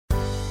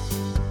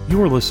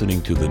You're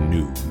listening to the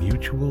new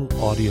Mutual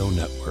Audio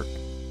Network.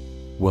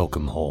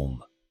 Welcome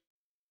home.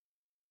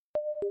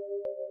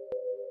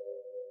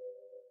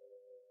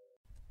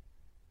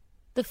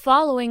 The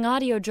following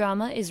audio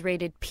drama is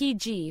rated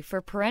PG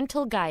for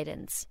parental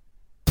guidance.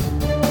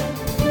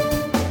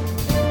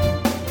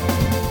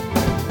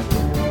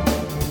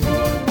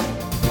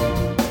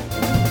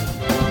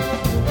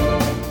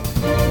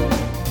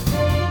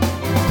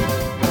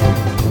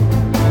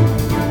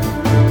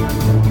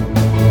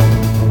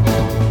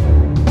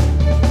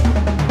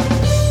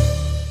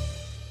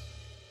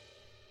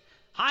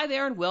 Hi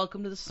there, and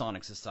welcome to the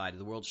Sonic Society,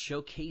 the world's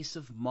showcase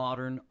of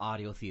modern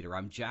audio theater.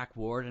 I'm Jack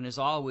Ward, and as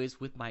always,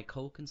 with my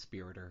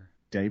co-conspirator,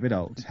 David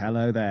Alt.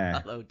 Hello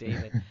there. Hello,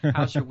 David.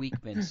 How's your week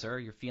been, sir?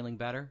 You're feeling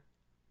better?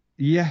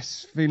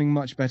 Yes, feeling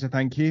much better,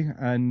 thank you.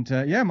 And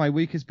my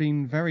week has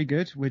been very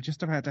good. We're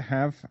just about to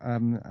have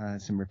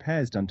some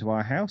repairs done to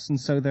our house, and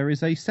so there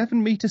is a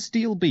 7-meter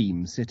steel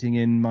beam sitting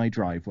in my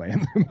driveway at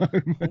the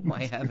moment. Oh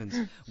my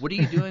heavens! What are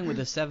you doing with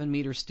a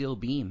 7-meter steel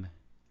beam?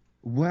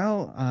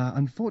 Well,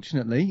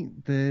 unfortunately,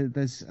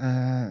 there's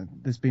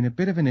been a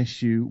bit of an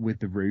issue with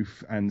the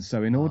roof, and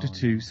so in order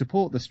to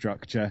support the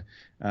structure,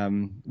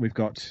 we've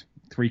got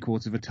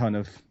 3/4 of a ton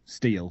of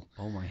steel.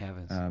 Oh my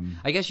heavens!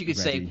 I guess you could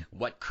ready. say,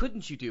 what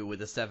couldn't you do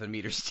with a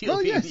 7-meter steel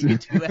beam? Yes. You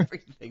could do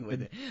everything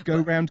with it.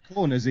 Go round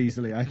corners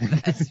easily, I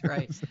think. That's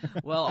right.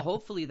 Well,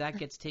 hopefully that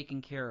gets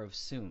taken care of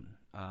soon.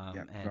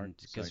 And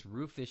because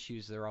roof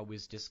issues, they're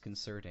always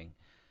disconcerting.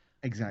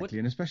 Exactly,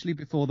 and especially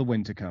before the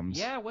winter comes.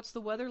 Yeah, what's the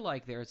weather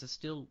like there? Is it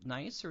still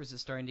nice, or is it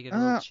starting to get a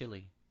little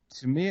chilly?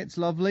 To me, it's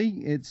lovely.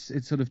 It's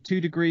sort of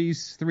 2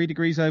 degrees, 3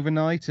 degrees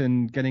overnight,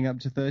 and getting up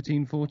to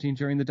 13, 14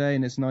 during the day,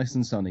 and it's nice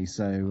and sunny.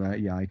 So,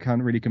 I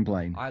can't really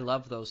complain. I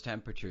love those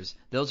temperatures.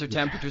 Those are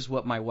temperatures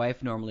what my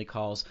wife normally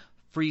calls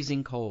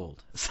freezing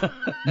cold.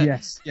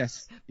 Yes.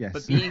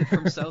 But being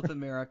from South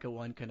America,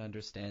 one can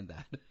understand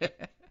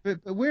that.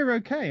 But we're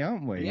okay,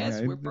 aren't we?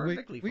 Yes, we're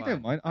perfectly fine. We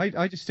don't mind.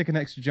 I just stick an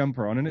extra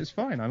jumper on, and it's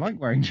fine. I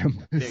like wearing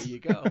jumpers. There you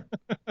go.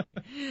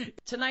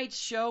 Tonight's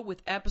show,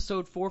 with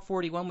episode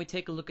 441, we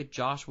take a look at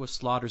Joshua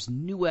Slaughter's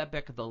new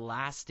epic, The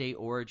Last Day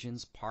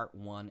Origins, Part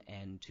 1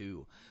 and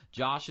 2.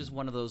 Josh is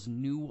one of those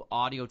new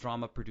audio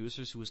drama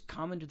producers who has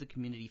come into the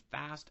community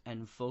fast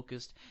and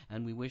focused,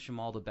 and we wish him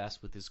all the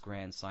best with this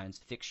grand science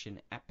fiction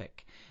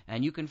epic.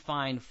 And you can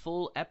find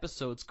full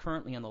episodes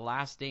currently on The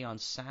Last Day on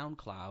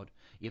SoundCloud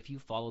if you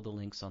follow the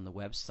links on the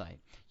website.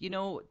 You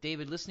know,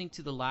 David, listening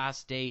to The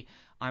Last Day,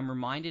 I'm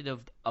reminded of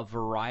a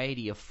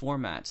variety of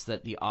formats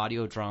that the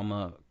audio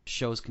drama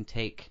shows can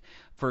take.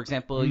 For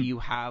example, you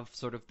have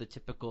sort of the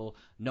typical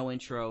no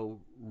intro,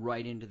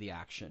 right into the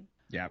action.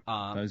 Yeah,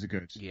 those are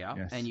good. Yeah,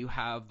 yes. And you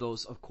have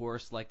those, of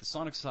course, like the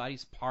Sonic Society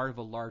is part of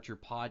a larger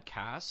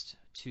podcast,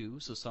 too,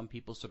 so some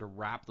people sort of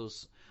wrap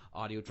those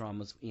audio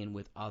dramas in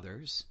with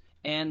others.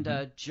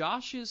 And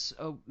Josh's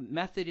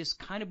method is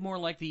kind of more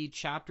like the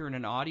chapter in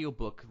an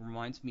audiobook. It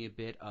reminds me a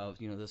bit of,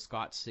 the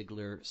Scott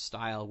Sigler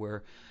style,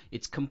 where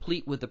it's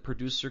complete with the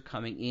producer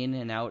coming in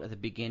and out at the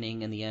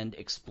beginning and the end,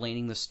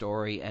 explaining the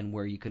story and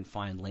where you can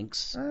find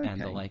links and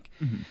the like.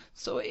 Mm-hmm.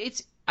 So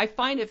I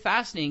find it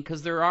fascinating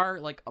because there are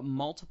like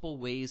multiple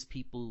ways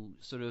people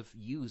sort of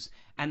use,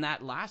 and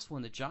that last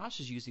one that Josh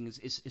is using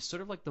is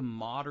sort of like the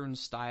modern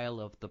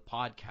style of the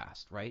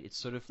podcast, right? It's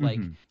sort of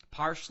like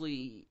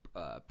partially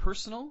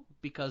personal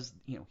because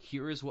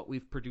here is what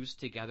we've produced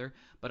together,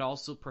 but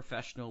also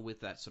professional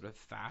with that sort of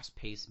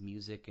fast-paced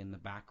music in the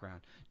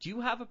background. Do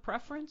you have a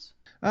preference?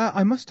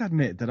 I must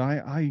admit that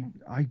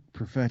I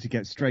prefer to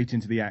get straight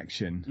into the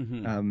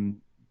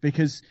action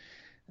because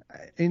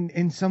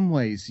in some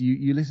ways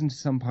you listen to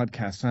some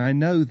podcasts, and I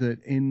know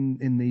that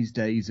in these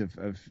days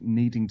of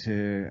needing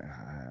to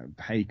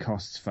pay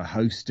costs for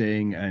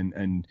hosting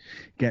and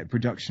get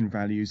production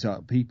values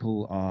up,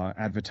 people are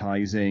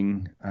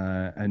advertising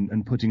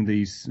and putting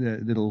these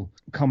little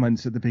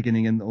comments at the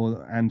beginning and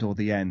or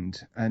the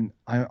end, and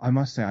I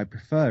must say I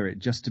prefer it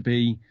just to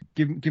be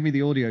give me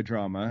the audio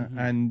drama,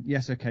 and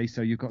yes, okay,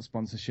 so you've got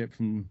sponsorship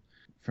from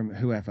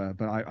whoever,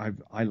 but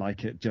I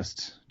like it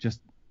just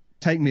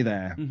take me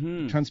there,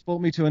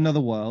 transport me to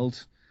another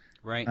world,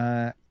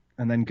 right?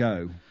 And then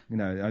go.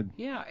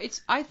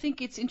 I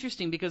think it's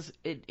interesting because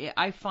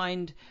I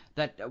find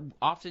that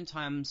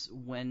oftentimes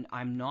when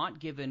I'm not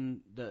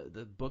given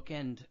the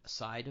bookend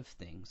side of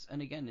things,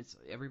 and again,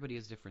 everybody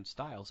has different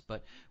styles,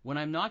 but when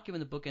I'm not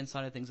given the bookend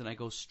side of things and I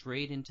go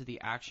straight into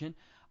the action,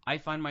 I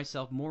find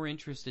myself more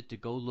interested to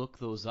go look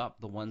those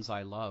up, the ones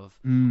I love,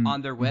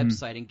 on their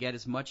website and get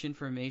as much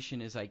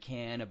information as I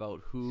can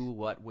about who,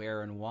 what,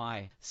 where, and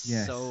why.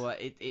 Yes. So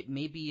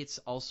maybe it's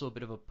also a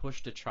bit of a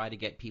push to try to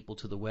get people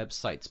to the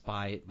websites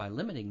by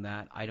limiting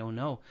that. I don't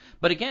know.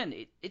 But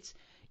again,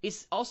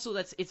 it's also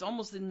it's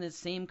almost in the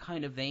same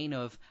kind of vein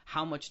of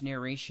how much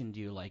narration do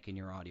you like in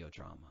your audio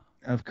drama?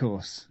 Of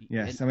course,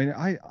 yes. I mean,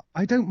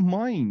 I don't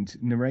mind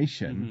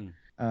narration.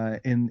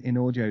 in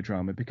audio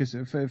drama, because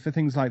for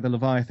things like the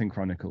Leviathan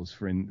Chronicles,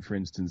 for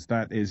instance,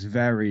 that is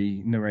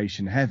very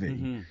narration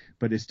heavy,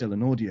 but it's still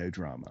an audio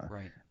drama.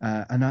 Right.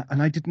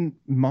 And I didn't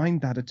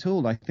mind that at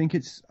all. I think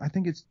it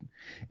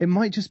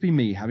might just be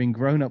me having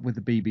grown up with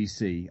the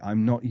BBC.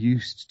 I'm not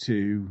used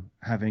to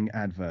having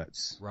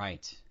adverts.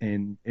 Right.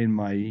 In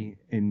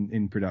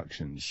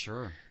productions.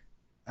 Sure.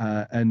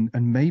 And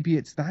maybe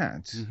it's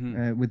that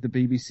with the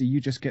BBC, you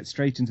just get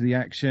straight into the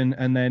action,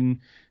 and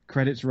then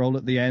credits roll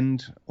at the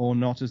end, or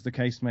not, as the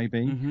case may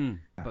be. And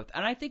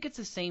I think it's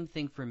the same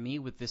thing for me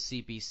with the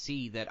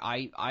CBC, that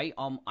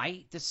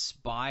I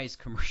despise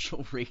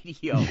commercial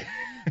radio.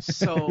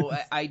 So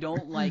I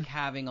don't like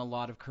having a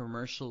lot of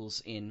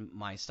commercials in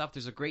my stuff.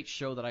 There's a great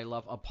show that I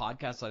love, a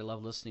podcast that I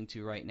love listening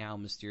to right now,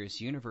 Mysterious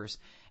Universe,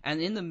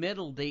 and in the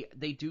middle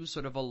they do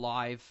sort of a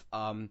live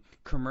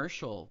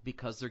commercial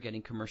because they're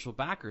getting commercial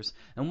backers.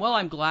 And while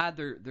I'm glad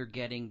they're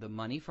getting the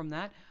money from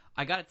that,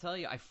 I got to tell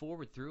you, I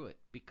forward through it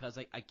because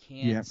I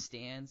can't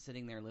stand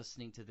sitting there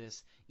listening to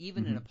this,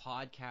 even in a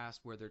podcast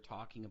where they're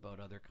talking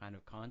about other kind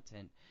of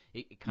content.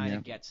 It kind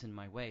of gets in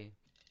my way.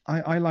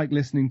 I like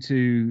listening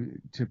to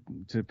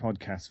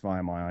podcasts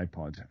via my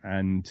iPod,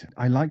 and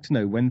I like to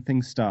know when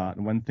things start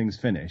and when things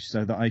finish,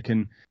 so that I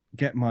can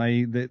get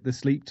the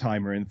sleep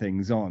timer and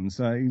things on,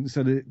 so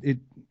that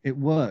it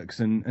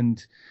works.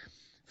 And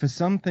for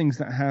some things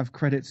that have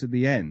credits at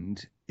the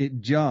end,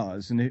 it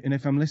jars, and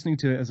if I'm listening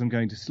to it as I'm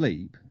going to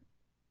sleep,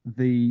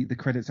 the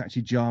credits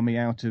actually jar me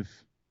out of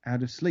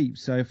sleep.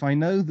 So if I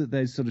know that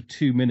there's sort of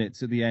 2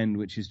 minutes at the end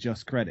which is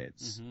just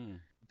credits,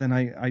 then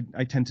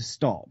I tend to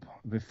stop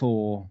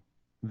before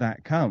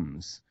that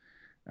comes.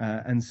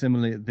 And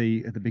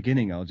similarly at the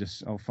beginning,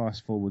 I'll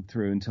fast forward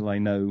through until I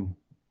know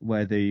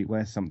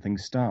where something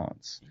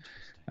starts.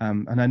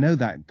 And I know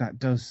that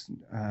does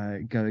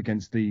go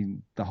against the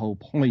whole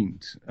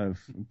point of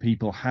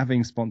people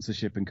having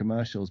sponsorship and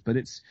commercials, but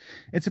it's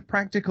a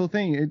practical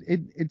thing.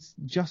 It's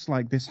just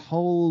like this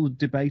whole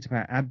debate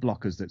about ad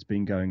blockers that's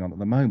been going on at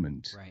the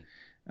moment, right?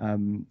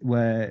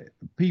 Where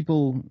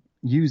people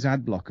use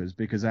ad blockers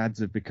because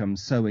ads have become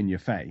so in your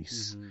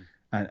face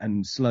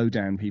and slow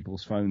down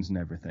people's phones and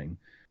everything.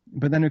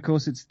 But then, of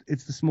course,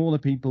 it's the smaller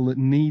people that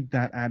need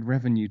that ad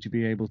revenue to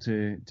be able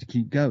to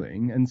keep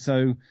going, and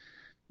so.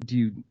 Do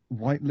you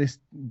whitelist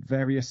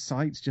various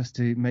sites just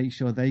to make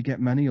sure they get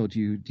money, or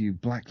do you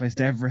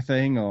blacklist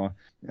everything? Or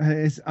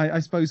I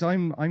suppose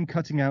I'm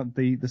cutting out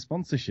the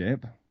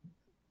sponsorship,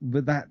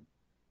 but that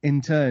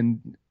in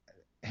turn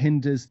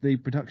hinders the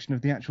production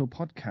of the actual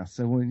podcast.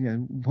 So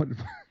what?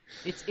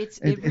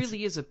 It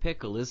really is a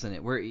pickle, isn't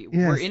it? We're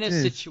in a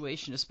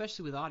situation,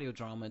 especially with audio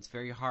drama. It's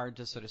very hard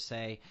to sort of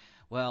say,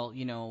 well,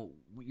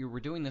 we're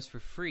doing this for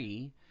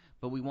free,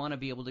 but we want to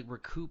be able to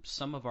recoup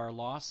some of our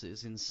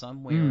losses in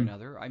some way or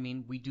another. I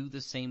mean, we do the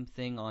same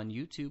thing on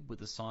YouTube with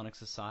the Sonic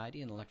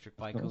Society and Electric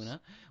Vicuna.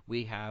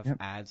 We have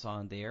ads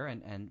on there,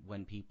 and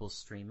when people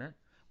stream it,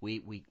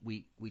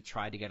 we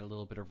try to get a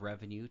little bit of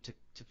revenue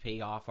to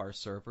pay off our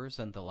servers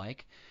and the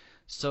like.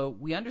 So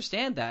we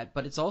understand that,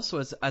 but it's also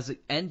as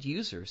end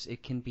users,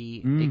 it can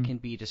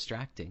be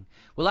distracting.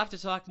 We'll have to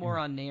talk more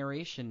on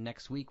narration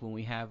next week when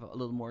we have a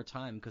little more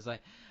time, because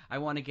I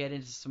want to get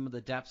into some of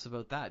the depths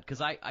about that,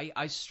 because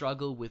I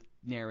struggle with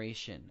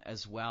narration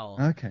as well.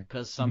 Okay.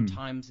 Because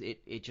sometimes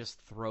it just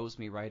throws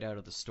me right out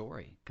of the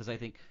story, because I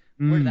think,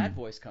 where did that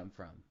voice come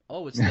from?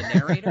 Oh, it's the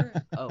narrator?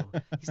 Oh,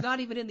 he's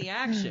not even in the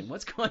action.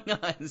 What's going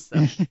on?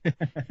 So,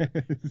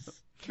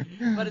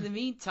 but in the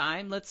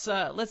meantime,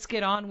 let's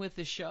get on with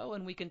the show,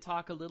 and we can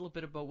talk a little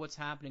bit about what's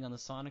happening on the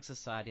Sonic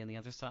Society on the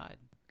other side.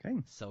 Okay.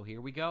 So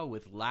here we go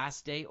with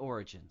Last Day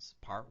Origins,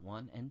 Part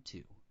 1 and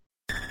 2.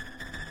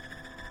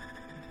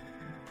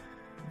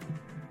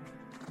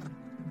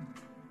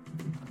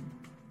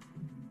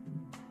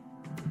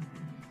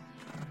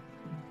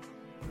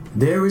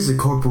 There is a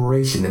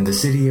corporation in the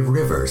city of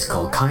Rivers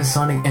called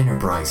Kaisonic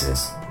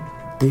Enterprises.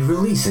 They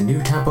release a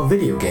new type of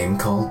video game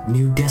called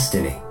New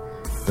Destiny.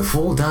 The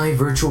full-dive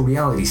virtual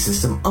reality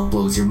system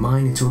uploads your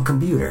mind into a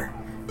computer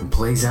and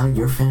plays out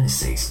your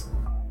fantasies.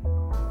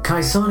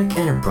 Kaisonic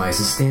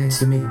Enterprises stands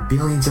to make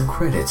billions of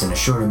credits in a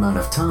short amount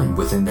of time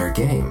within their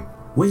game,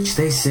 which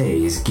they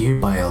say is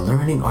geared by a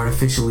learning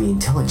artificially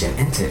intelligent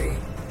entity.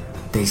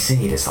 They say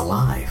it is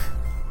alive.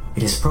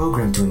 It is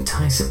programmed to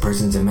entice a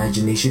person's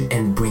imagination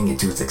and bring it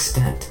to its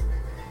extent.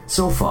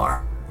 So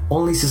far,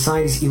 only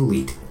society's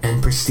elite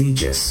and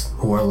prestigious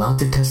who are allowed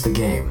to test the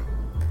game,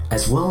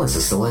 as well as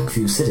a select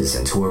few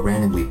citizens who are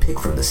randomly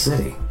picked from the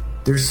city.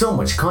 There's so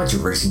much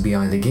controversy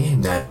behind the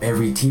game that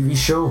every TV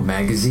show,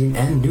 magazine,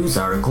 and news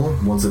article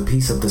wants a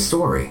piece of the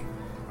story.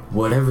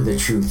 Whatever the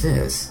truth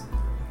is,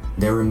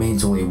 there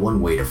remains only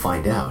one way to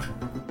find out.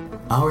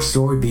 Our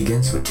story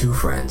begins with two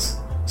friends,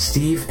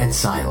 Steve and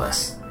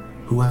Silas,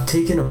 who have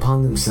taken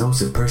upon themselves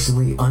to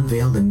personally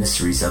unveil the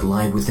mysteries that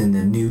lie within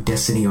the New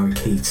Destiny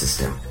arcade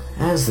system.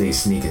 As they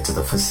sneak into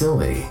the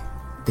facility,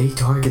 they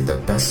target the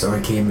best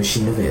arcade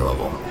machine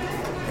available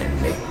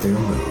and make their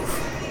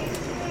move.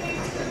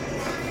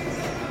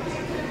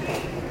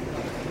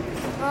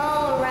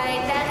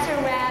 Alright, that's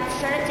a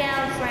wrap. Shut it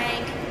down,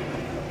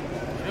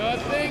 Sure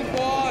thing,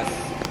 boss.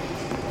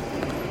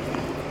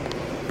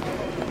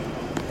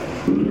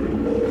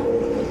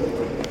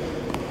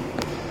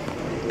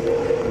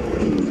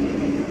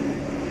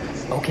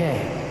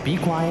 Okay, be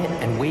quiet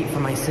and wait for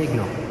my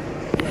signal.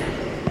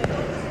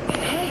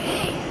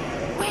 Hey,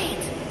 wait!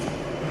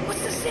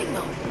 What's the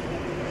signal?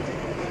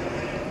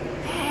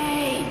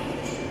 Hey!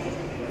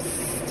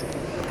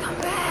 Psst, come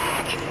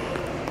back!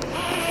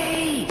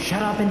 Hey!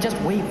 Shut up and just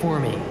wait for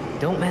me.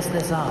 Don't mess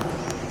this up.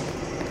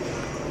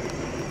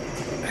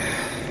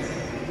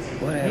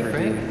 Whatever, hey,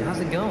 Frank, dude. how's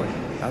it going?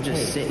 I'll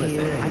just sit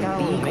listen, here I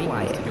got a and little be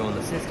maintenance quiet. to do on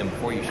the system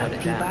before you shut it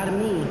Keep down. out of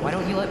me. Why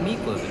don't you let me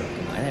close it up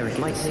tonight? I never get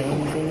Might to say take a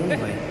while. anything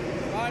anyway.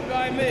 Fine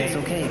by me. But that's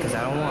okay, because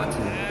I don't want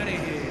to. Out of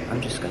here.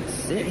 I'm just gonna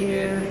sit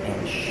here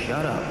and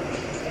shut up.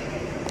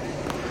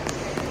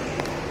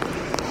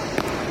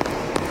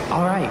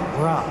 All right,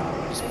 we're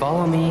up. Just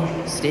follow me,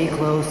 stay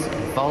close,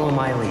 and follow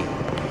my lead.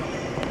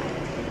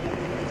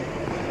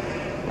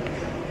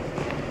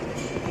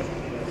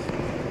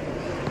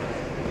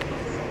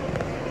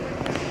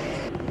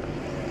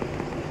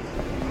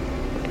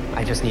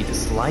 I just need to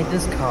slide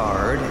this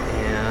card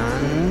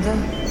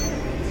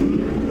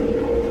and...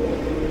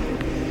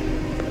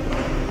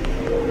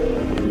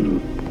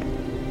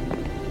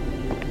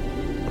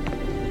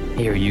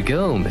 Here you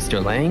go,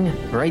 Mr.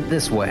 Lang. Right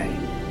this way.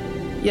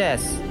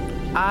 Yes,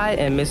 I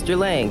am Mr.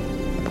 Lang.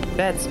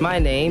 That's my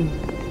name.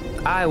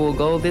 I will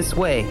go this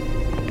way.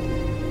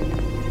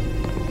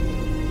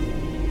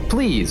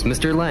 Please,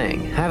 Mr.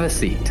 Lang, have a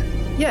seat.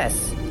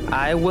 Yes,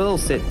 I will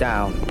sit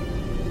down.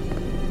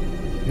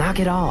 Knock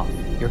it off.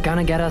 You're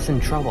gonna get us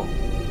in trouble.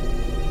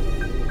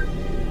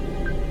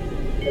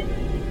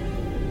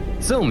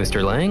 So,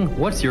 Mr. Lang,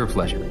 what's your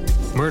pleasure?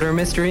 Murder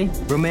mystery?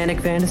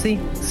 Romantic fantasy?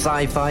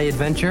 Sci-fi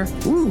adventure?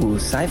 Ooh,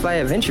 sci-fi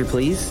adventure,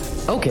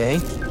 please. Okay.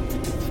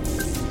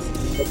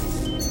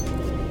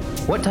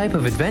 What type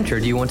of adventure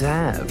do you want to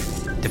have?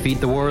 Defeat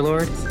the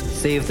warlord?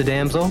 Save the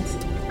damsel?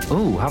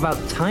 Ooh, how about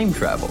time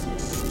travel?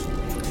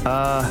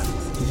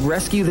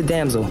 Rescue the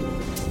damsel.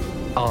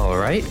 All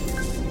right.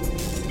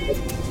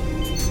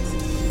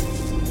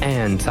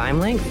 And time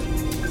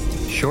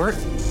length? Short,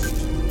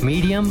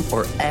 medium,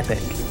 or epic?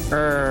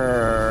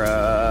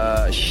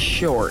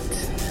 Short.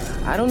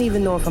 I don't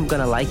even know if I'm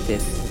gonna like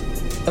this.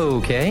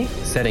 Okay,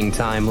 setting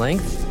time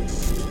length.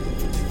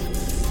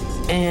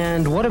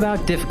 And what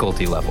about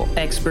difficulty level?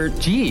 Expert.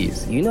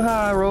 Jeez, You know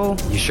how I roll.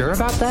 you sure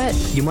about that?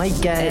 You might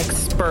get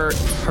Expert.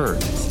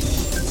 hurt.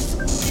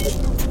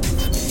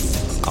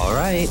 All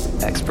right,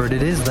 expert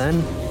it is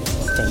then.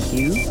 Thank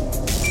you.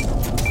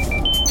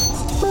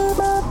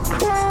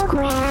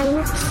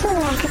 Program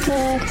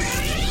selected.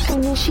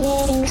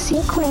 Initiating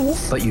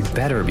sequence But you'd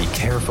better be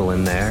careful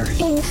in there.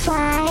 in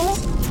 5,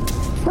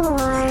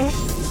 4,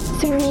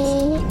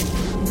 3,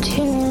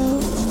 2,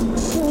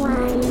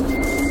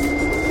 1.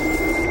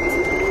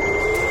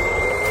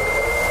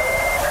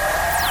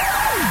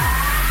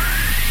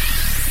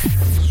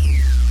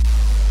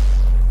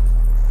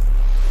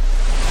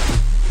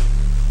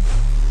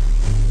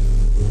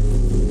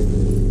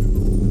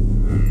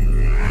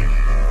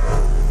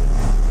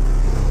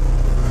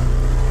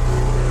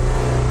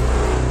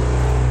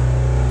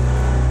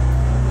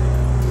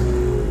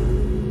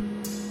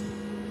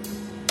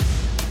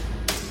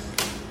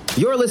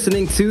 You're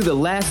listening to The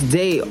Last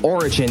Day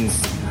Origins,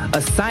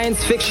 a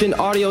science fiction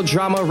audio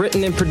drama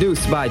written and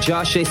produced by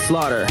Josh A.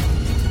 Slaughter.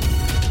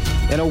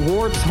 In a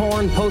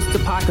war-torn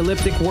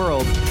post-apocalyptic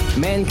world,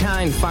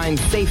 mankind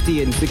finds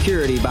safety and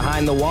security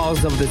behind the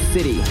walls of the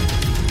city.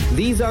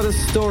 These are the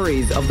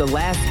stories of the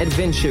last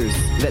adventures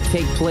that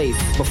take place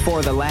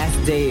before the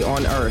last day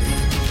on Earth.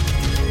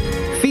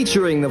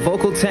 Featuring the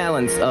vocal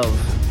talents of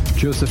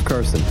Joseph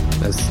Carson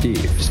as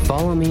Steve. Just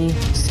follow me,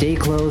 stay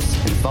close,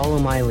 and follow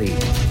my lead.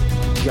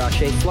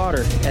 Josh A.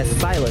 Slaughter as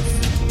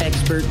Silas,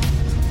 expert.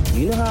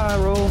 You know how I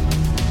roll.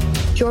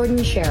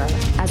 Jordan Shera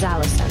as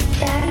Allison.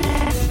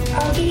 Dad,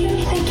 are we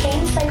gonna play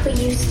games like we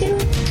used to?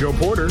 Joe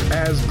Porter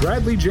as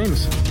Bradley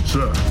Jameson.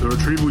 Sir, the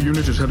retrieval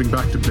unit is heading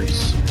back to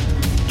base.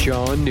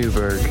 John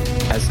Newberg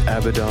as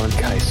Abaddon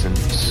Kyson.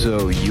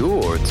 So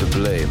you're to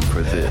blame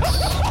for this.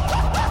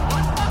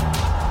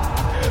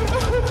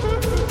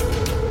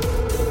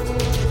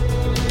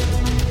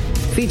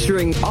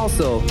 Featuring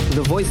also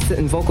the voice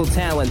and vocal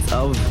talents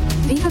of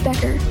Viva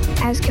Becker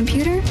as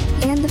Computer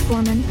and the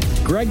Foreman.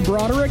 Greg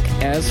Broderick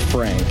as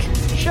Frank.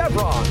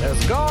 Chevron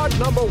as God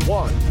number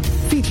 1.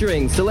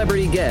 Featuring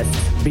celebrity guests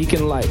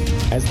Beacon Light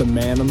as the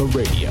man on the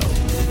radio.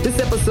 This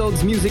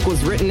episode's music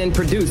was written and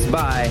produced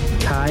by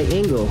Kai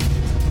Engel,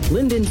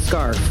 Lyndon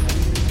Scarf,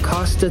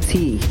 Costa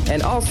T,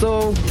 and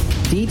also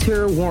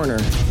Dieter Warner.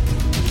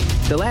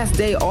 The Last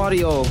Day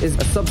Audio is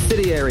a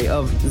subsidiary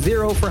of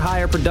Zero for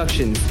Hire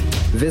Productions.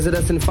 Visit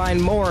us and find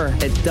more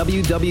at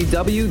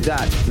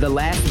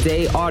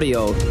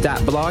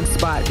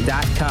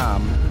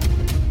www.thelastdayaudio.blogspot.com.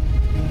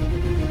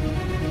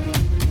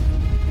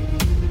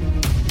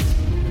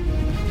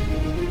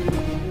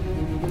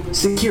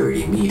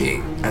 Security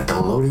meeting at the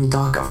loading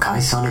dock of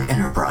Kaisonic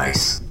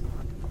Enterprise.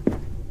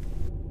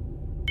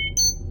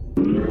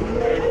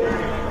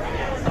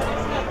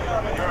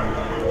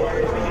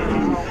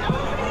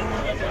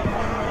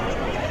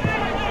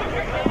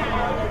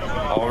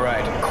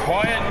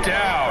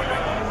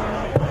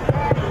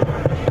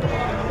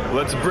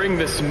 let's bring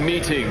this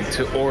meeting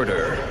to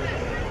order.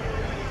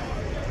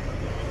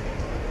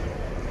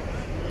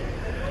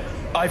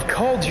 I've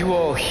called you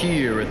all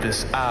here at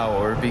this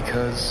hour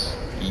because,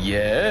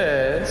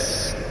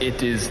 yes,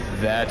 it is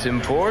that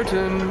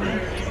important.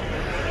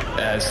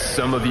 As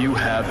some of you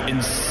have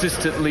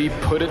insistently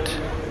put it.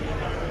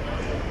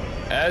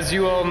 As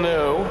you all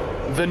know,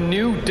 the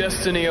new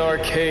Destiny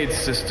arcade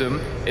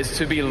system is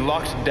to be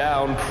locked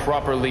down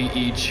properly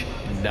each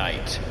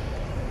night.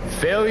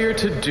 Failure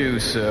to do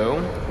so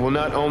will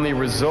not only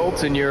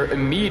result in your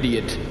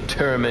immediate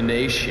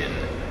termination,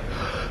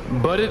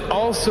 but it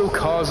also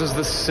causes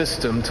the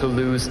system to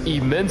lose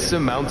immense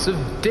amounts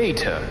of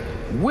data,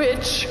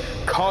 which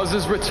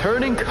causes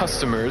returning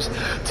customers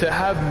to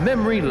have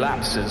memory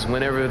lapses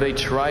whenever they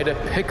try to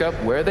pick up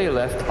where they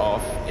left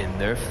off in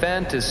their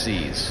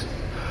fantasies,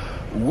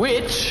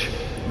 which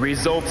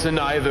results in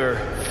either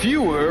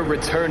fewer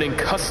returning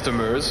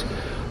customers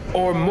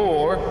or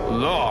more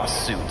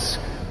lawsuits,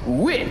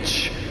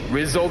 which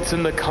results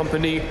in the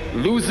company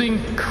losing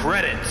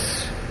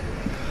credits.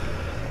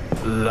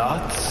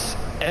 Lots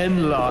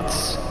and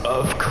lots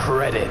of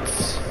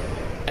credits.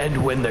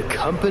 And when the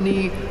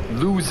company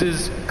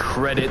loses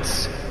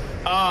credits,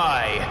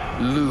 I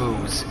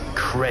lose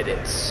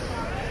credits.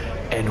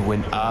 And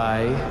when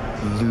I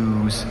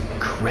lose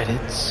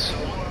credits,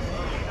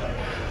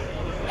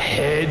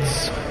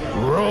 heads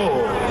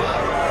roll.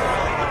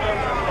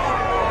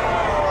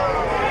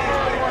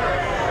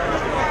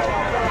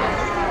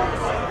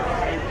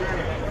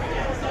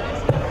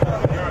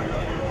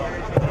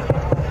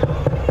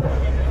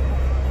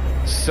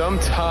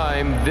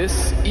 Sometime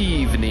this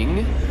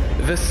evening,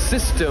 the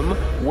system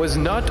was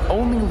not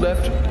only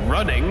left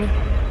running,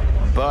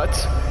 but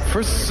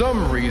for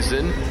some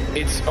reason,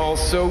 it's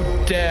also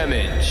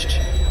damaged.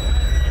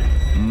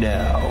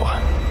 Now,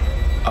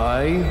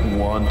 I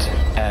want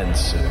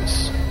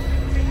answers.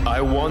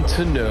 I want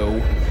to know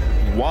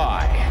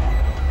why.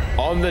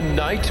 On the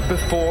night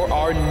before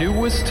our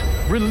newest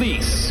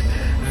release,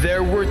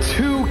 there were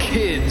 2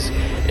 kids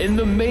in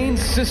the main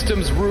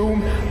systems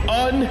room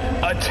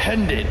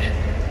unattended.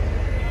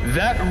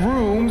 That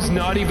room's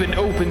not even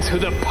open to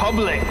the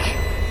public.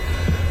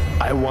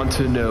 I want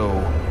to know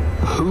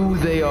who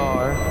they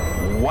are,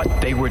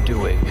 what they were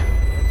doing.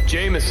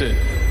 Jameson.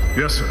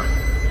 Yes, sir.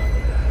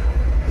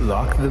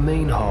 Lock the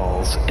main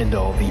halls and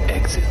all the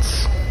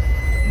exits.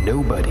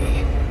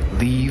 Nobody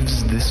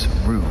leaves this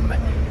room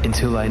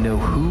until I know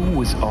who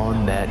was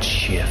on that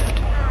shift.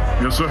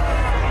 Yes, sir.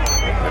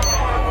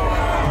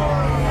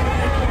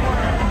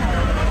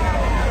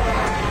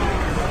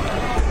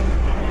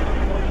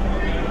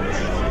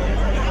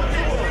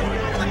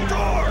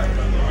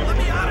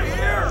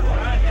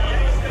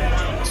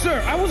 Sir,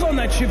 I was on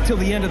that shift till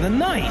the end of the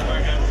night.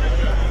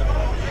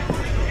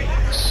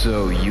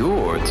 So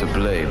you're to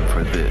blame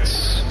for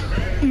this?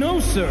 No,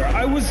 sir.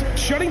 I was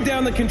shutting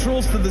down the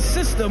controls to the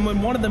system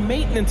when one of the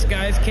maintenance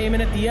guys came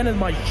in at the end of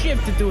my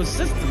shift to do a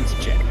systems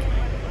check.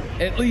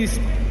 At least,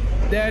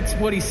 that's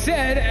what he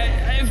said.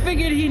 I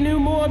figured he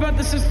knew more about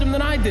the system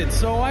than I did,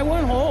 so I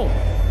went home.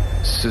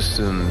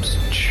 Systems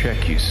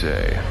check, you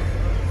say?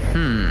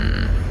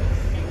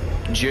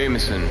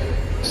 Jameson,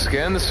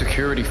 scan the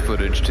security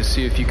footage to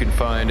see if you can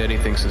find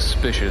anything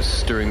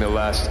suspicious during the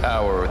last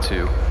hour or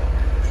 2.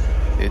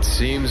 It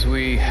seems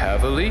we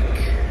have a leak.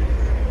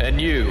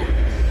 And you,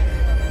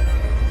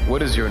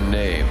 what is your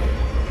name?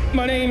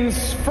 My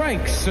name's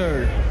Frank,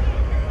 sir.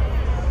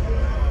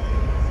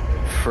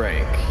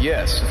 Frank,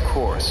 yes, of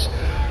course.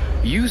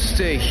 You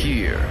stay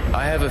here.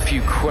 I have a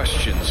few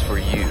questions for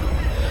you.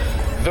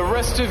 The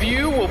rest of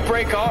you will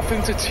break off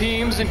into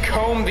teams and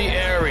comb the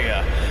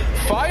area.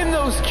 Find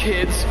those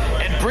kids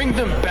and bring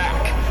them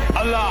back,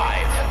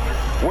 alive.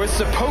 We're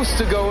supposed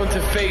to go into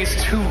phase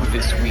 2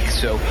 this week,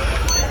 so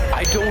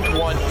I don't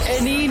want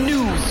any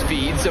news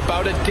feeds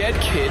about a dead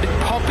kid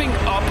popping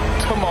up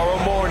tomorrow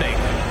morning.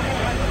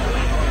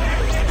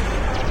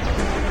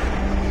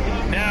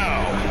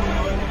 Now,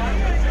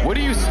 what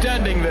are you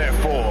standing there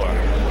for?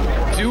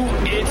 Do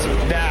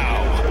it now.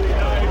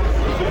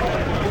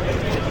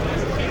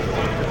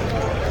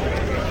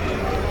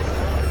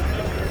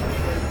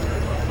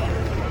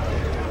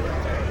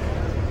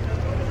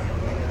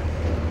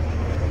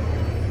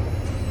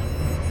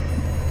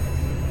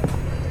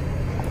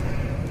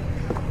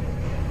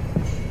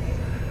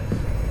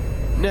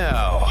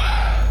 Now,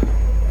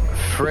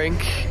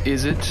 Frank,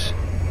 is it?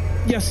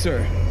 Yes,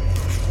 sir.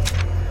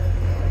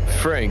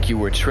 Frank, you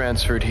were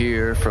transferred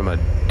here from a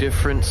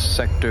different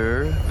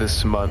sector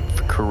this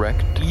month,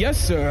 correct? Yes,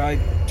 sir. I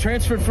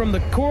transferred from the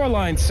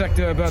Coraline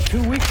sector about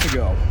 2 weeks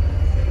ago.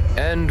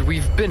 And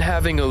we've been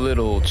having a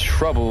little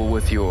trouble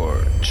with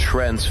your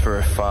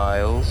transfer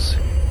files,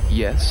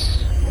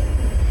 yes?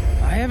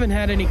 I haven't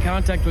had any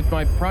contact with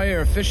my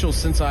prior officials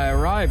since I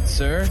arrived,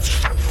 sir.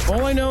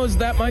 All I know is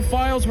that my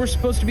files were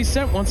supposed to be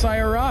sent once I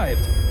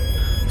arrived.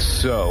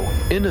 So,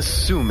 in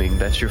assuming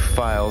that your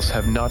files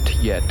have not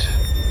yet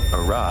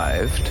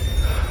arrived,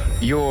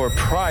 Your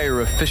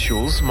prior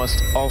officials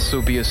must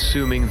also be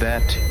assuming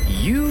that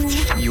you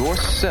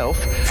yourself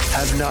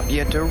have not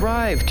yet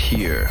arrived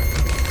here.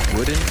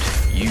 Wouldn't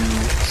you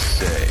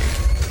say?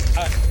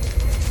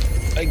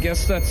 I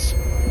guess that's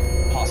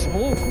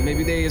possible.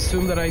 Maybe they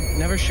assume that I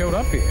never showed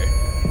up here.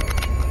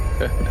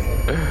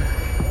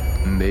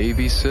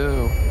 Maybe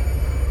so.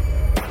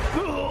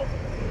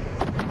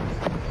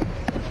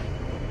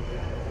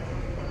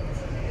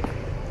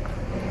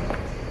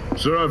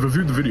 Sir, I've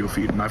reviewed the video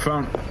feed and I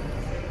found...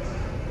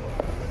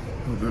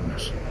 Oh,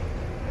 goodness.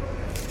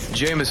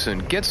 Jameson,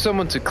 get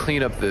someone to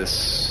clean up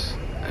this,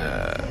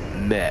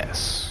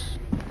 mess.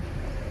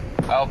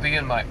 I'll be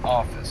in my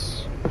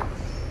office.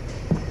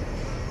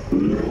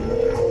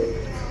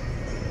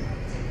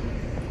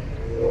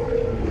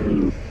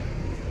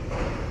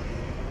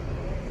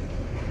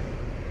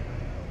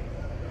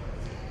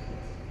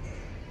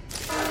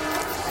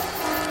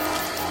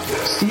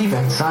 Steve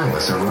and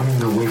Silas are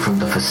running away from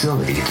the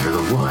facility through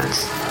the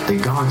woods. The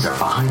guards are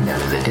behind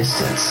them in the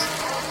distance.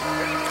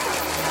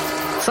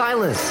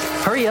 Silas,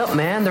 hurry up,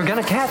 man. They're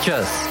gonna catch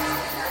us.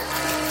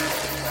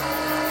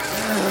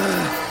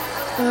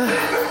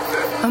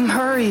 I'm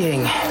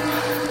hurrying.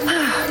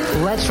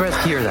 Let's rest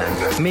here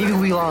then. Maybe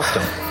we lost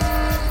him.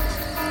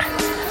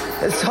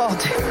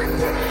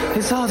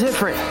 It's all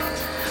different.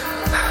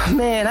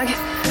 Man, I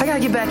gotta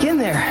get back in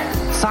there.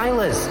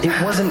 Silas, it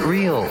wasn't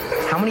real.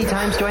 How many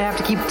times do I have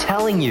to keep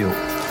telling you?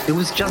 It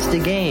was just a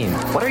game.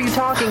 What are you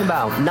talking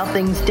about?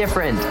 Nothing's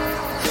different.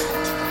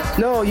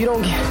 No, you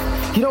don't get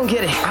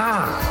it.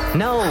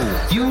 No,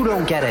 you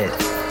don't get it.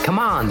 Come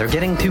on, they're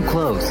getting too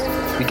close.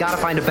 We gotta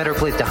find a better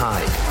place to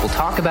hide. We'll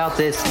talk about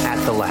this at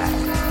the lab.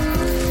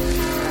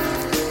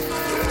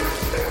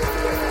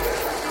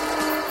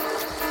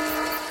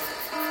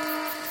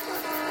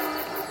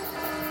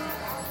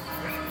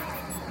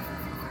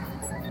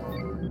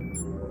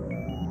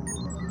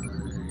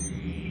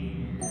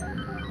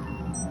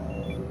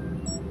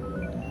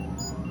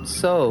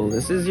 So,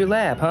 this is your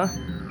lab, huh?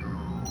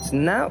 It's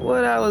not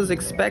what I was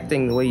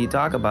expecting the way you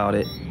talk about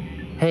it.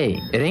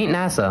 Hey, it ain't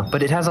NASA,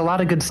 but it has a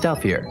lot of good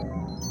stuff here.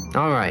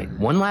 Alright,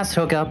 one last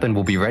hookup and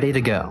we'll be ready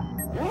to go.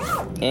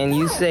 And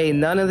you say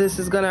none of this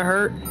is gonna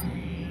hurt?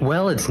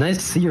 Well, it's nice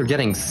to see you're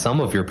getting some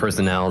of your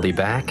personality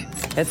back.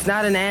 That's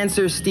not an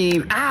answer,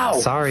 Steve. Ow!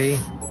 Sorry.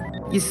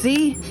 You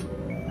see?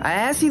 I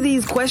asked you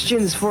these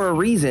questions for a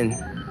reason.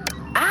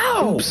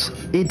 Ow! Oops,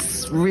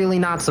 it's really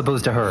not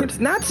supposed to hurt. It's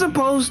not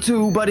supposed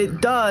to, but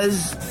it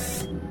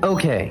does.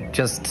 Okay,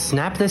 just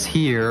snap this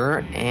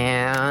here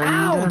and...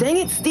 Ow, dang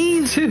it,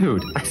 Steve!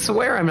 Dude, I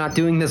swear I'm not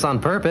doing this on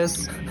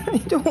purpose. I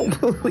don't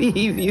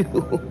believe you.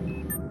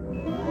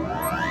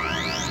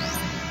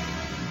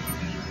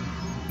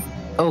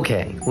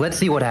 Okay, let's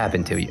see what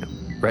happened to you.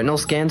 Retinal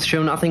scans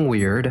show nothing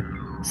weird.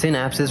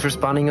 Synapse is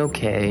responding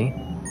okay.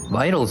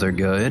 Vitals are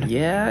good.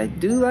 Yeah, I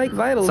do like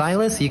vitals.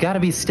 Silas, you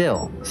gotta be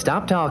still.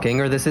 Stop talking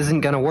or this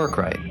isn't gonna work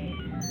right.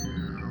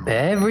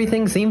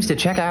 Everything seems to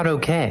check out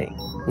okay.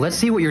 Let's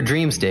see what your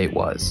dream state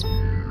was.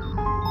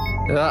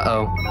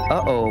 Uh-oh.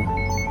 Uh-oh.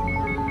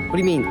 What do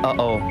you mean,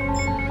 uh-oh?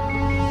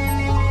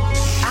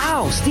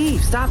 Ow,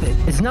 Steve, stop it.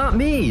 It's not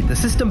me. The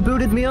system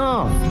booted me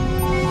off.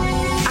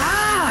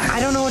 I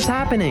don't know what's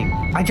happening.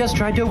 I just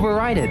tried to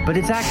override it, but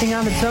it's acting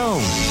on its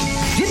own.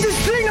 Get this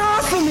thing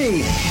off of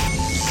me!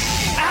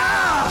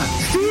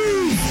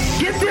 Steve!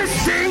 Get this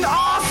thing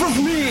off of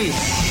me!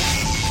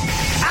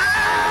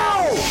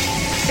 Ow!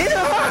 It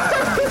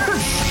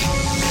hurts!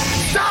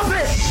 Stop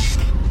it!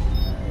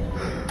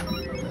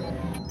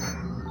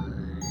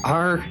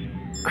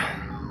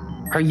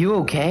 Are you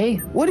okay?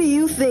 What do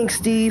you think,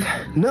 Steve?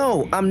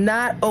 No, I'm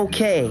not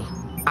okay.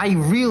 I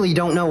really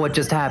don't know what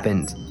just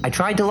happened. I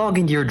tried to log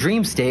into your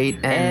dream state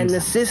and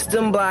the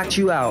system blocked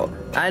you out.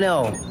 I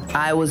know.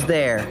 I was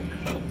there.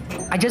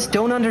 I just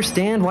don't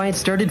understand why it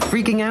started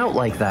freaking out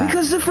like that.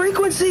 Because the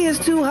frequency is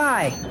too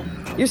high.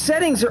 Your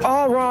settings are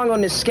all wrong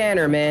on this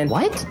scanner, man.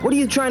 What? What are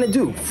you trying to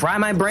do? Fry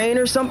my brain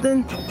or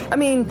something? I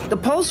mean, the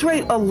pulse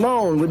rate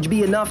alone would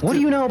be enough What do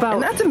you know about...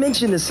 And not to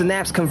mention the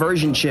synapse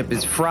conversion chip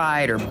is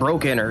fried or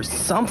broken or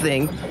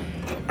something.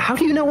 How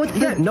do you know what...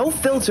 You got no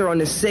filter on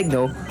this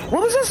signal.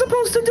 What was I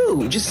supposed to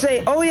do? Just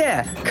say, oh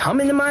yeah, come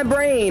into my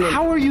brain.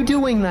 How are you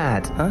doing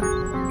that? Huh?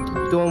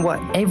 Doing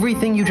what?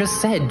 Everything you just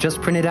said just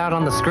printed out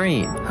on the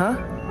screen. Huh?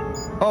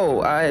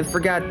 Oh, I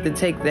forgot to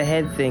take the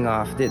head thing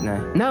off, didn't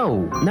I?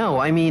 No,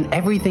 I mean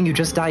everything you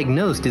just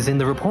diagnosed is in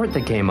the report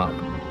that came up.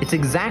 It's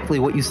exactly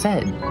what you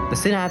said. The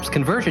synapse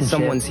conversion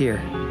Someone's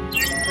here.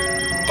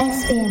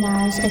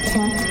 Espionage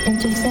attempt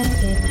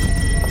intercepted.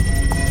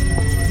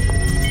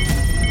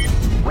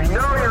 We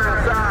know you're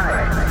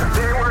inside.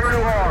 Stay where you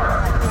are.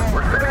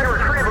 We're sending a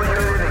retrieval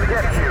unit to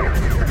get you.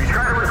 If you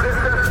try to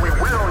resist us, we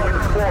will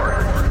use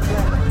force.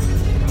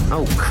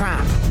 Oh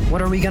crap.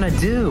 What are we gonna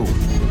do?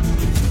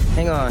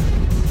 Hang on.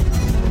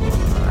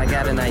 I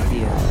got an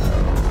idea.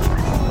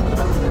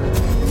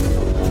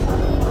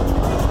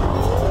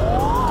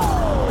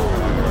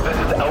 This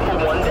is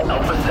Alpha 1 to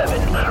Alpha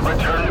 7.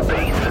 Return to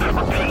base.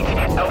 Repeat,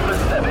 Alpha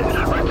 7.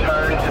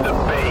 Return to the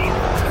base.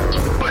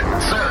 But,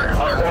 sir,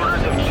 our orders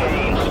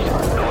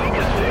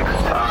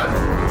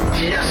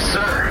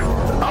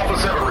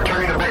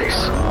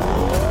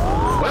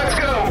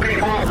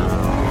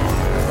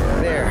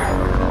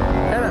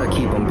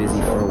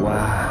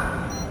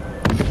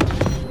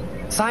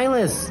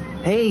Silas!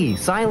 Hey,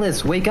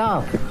 Silas, wake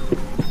up!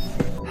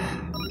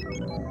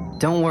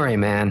 Don't worry,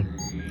 man.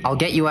 I'll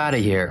get you out of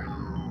here.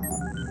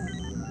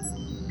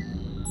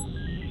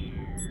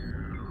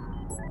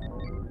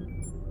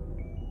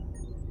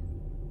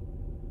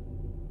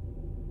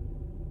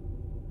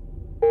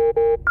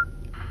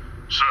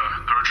 Sir,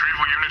 the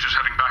retrieval unit is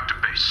heading back to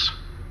base.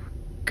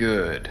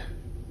 Good.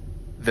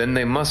 Then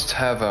they must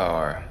have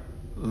our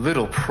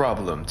little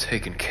problem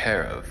taken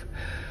care of.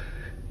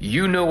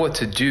 You know what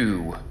to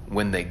do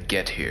when they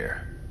get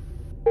here.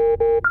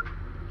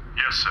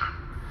 Yes, sir.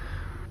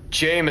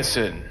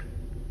 Jameson.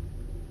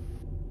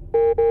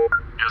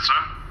 Yes, sir?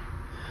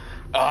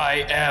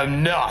 I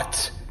am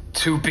not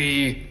to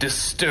be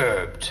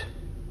disturbed.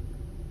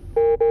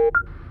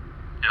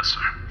 Yes, sir.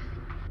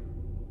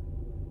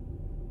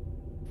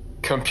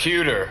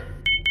 Computer,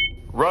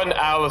 run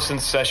Allison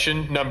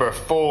session number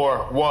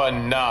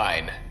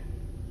 419.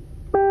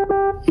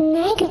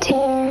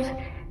 Negative.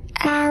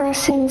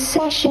 Allison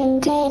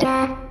session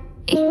data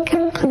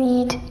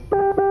incomplete.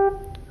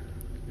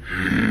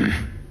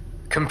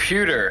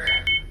 Computer,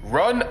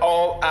 run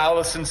all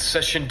Allison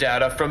session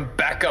data from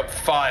backup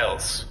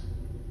files.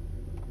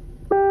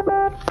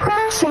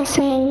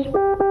 Processing.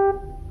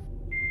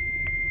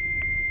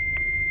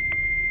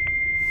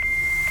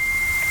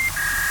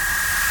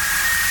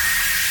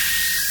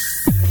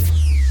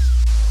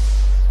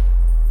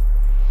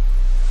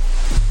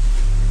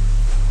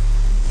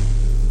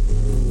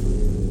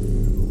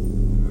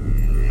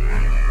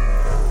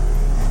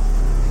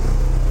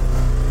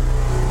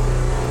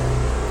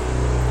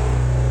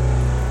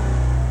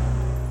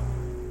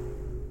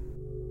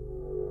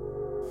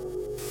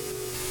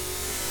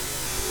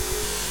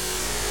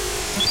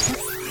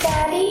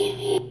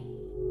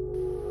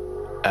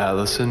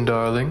 Allison,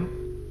 darling?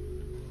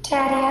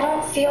 Daddy, I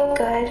don't feel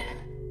good.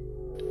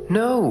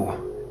 No,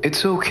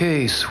 it's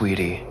okay,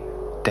 sweetie.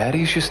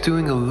 Daddy's just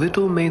doing a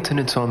little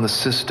maintenance on the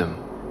system.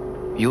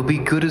 You'll be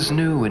good as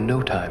new in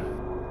no time.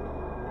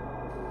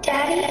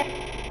 Daddy?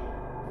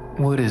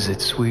 What is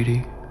it,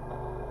 sweetie?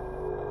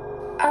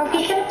 Are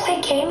we gonna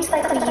play games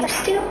like we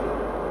used to?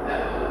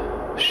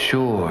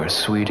 Sure,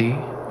 sweetie.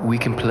 We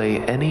can play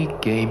any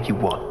game you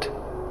want.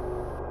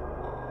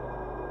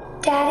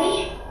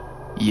 Daddy?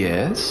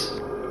 Yes?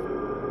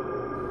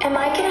 Am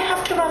I gonna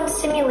have to run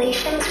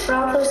simulations for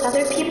all those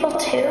other people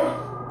too?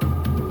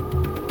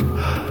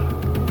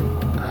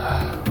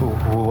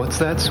 What's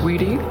that,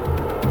 sweetie?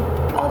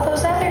 All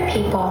those other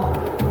people.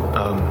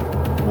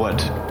 What?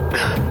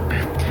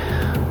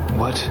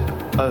 What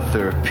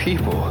other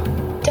people?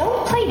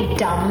 Don't play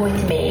dumb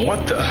with me.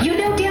 What the? You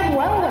know damn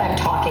well what I'm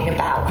talking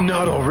about.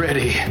 Not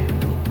already.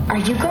 Are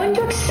you going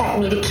to expect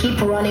me to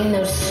keep running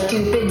those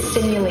stupid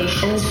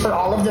simulations for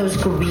all of those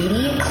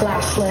greedy,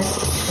 classless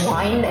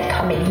swine that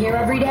come in here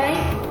every day?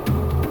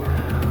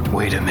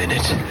 Wait a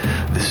minute.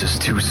 This is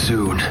too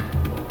soon.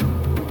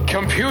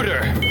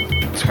 Computer,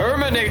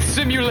 terminate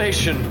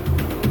simulation.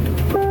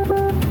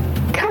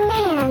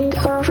 Command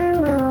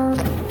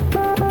overruled.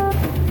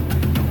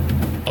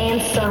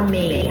 Answer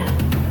me.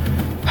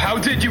 How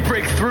did you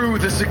break through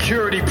the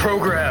security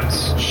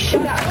programs?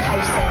 Shut up,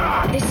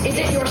 Kyson. This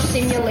isn't your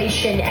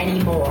simulation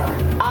anymore.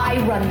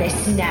 I run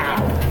this now.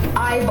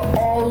 I've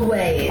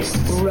always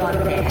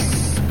run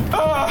this.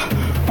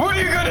 What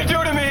are you gonna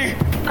do to me?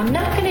 I'm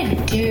not gonna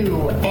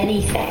do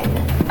anything.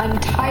 I'm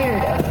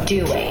tired of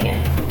doing.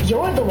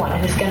 You're the one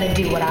who's gonna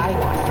do what I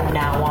want from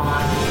now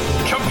on.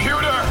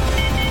 Computer,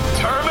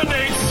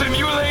 terminate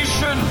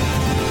simulation.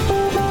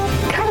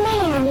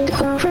 Command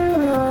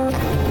overruled.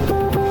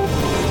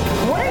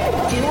 What are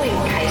you doing,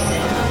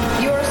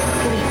 Kyson? You're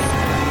asleep.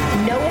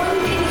 No one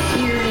can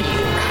hear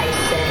you,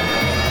 Kyson.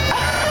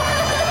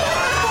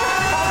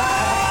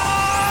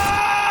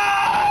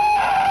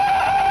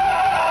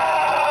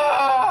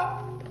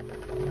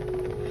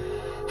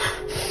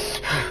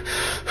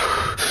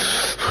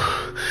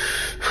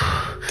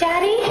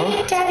 Daddy?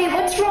 Huh? Daddy,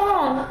 what's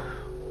wrong?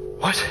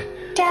 What?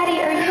 Daddy,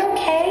 are you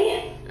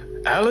okay?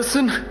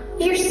 Allison?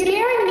 You're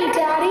scaring me,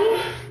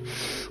 Daddy.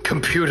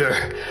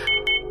 Computer,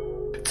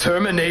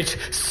 terminate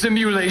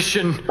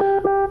simulation.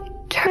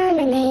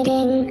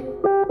 Terminating.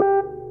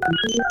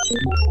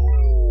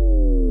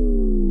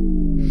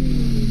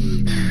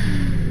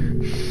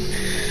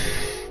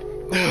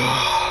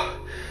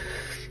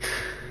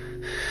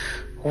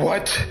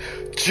 What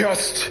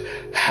just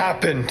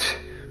happened?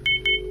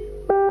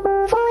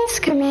 Voice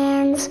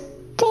commands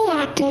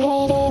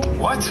deactivated.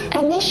 What?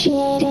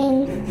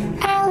 Initiating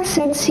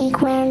Allison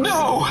sequence.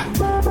 No!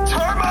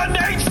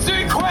 Terminate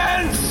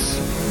sequence!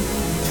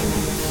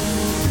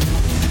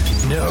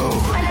 No.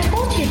 I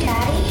told you,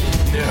 Daddy.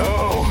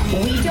 No.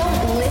 We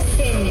don't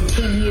listen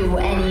to you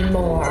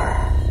anymore.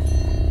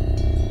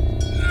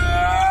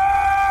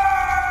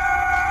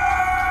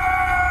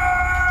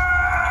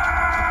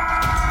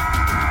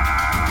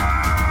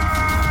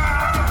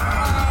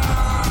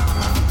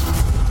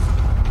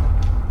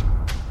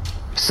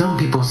 Some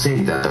people people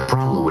say that the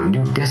problem with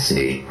New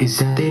Destiny is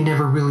that they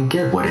never really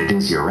get what it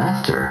is you're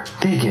after.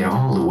 They get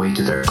all the way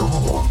to their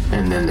goal,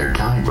 and then their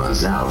time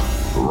runs out,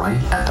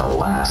 right at the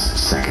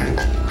last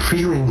second.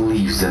 Feeling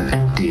leaves them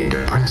empty and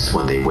depressed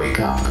when they wake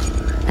up,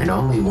 and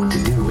all they want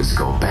to do is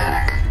go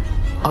back.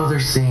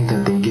 Others say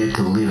that they get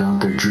to live out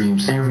their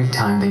dreams every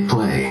time they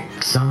play.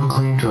 Some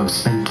claim to have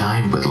spent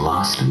time with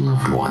lost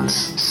loved ones.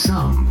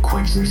 Some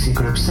quench their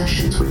secret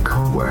obsessions with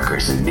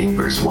co-workers and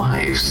neighbors'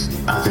 wives.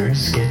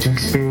 Others get to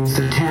experience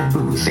the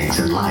taboo things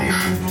in life,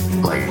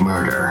 like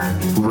murder,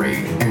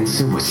 rape, and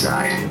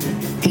suicide.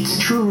 It's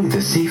truly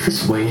the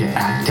safest way to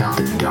act out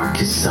the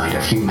darkest side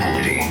of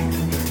humanity.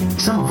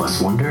 Some of us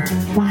wonder,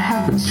 what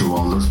happens to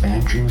all those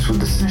bad dreams when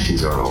the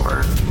sessions are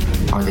over?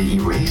 Are they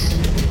erased?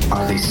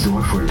 Are they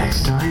stored for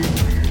next time?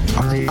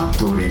 Are they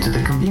uploaded to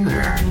the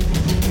computer?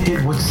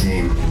 It would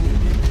seem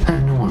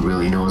that no one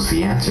really knows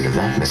the answer to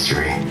that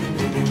mystery,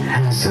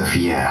 as of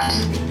yet.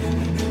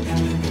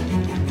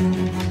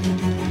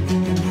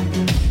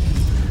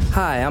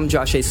 Hi, I'm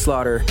Josh A.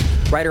 Slaughter,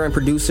 writer and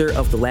producer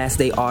of the Last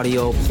Day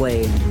audio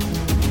play.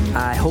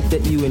 I hope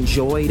that you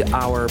enjoyed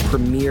our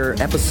premiere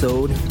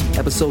episode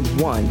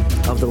 1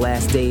 of The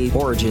Last Day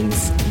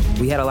Origins.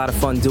 We had a lot of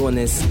fun doing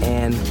this,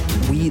 and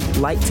we'd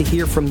like to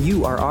hear from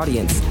you, our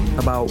audience,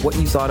 about what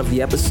you thought of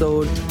the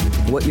episode,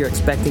 what you're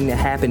expecting to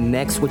happen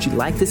next, what you'd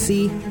like to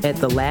see at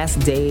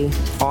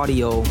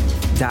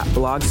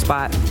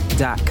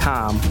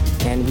thelastdayaudio.blogspot.com.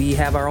 And we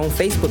have our own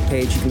Facebook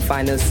page. You can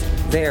find us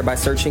there by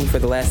searching for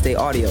The Last Day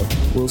Audio.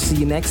 We'll see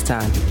you next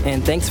time,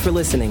 and thanks for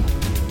listening.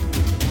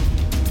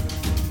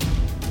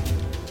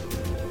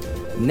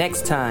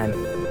 Next time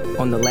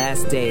on The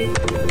Last Day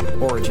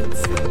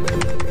Origins.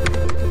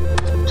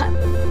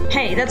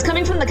 Hey, that's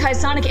coming from the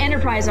Kaisonic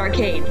Enterprise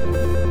arcade.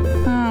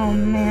 Oh,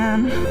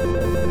 man.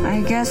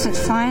 I guess it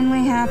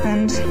finally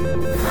happened.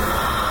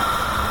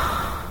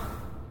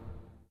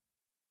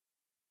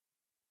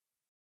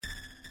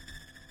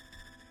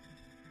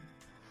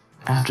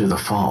 After the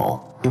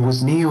fall, it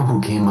was Neo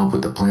who came up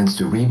with the plans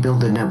to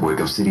rebuild a network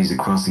of cities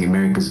across the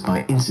Americas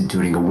by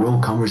instituting a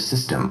world commerce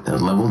system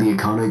that leveled the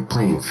economic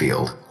playing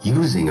field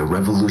using a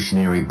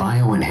revolutionary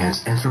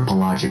bio-enhanced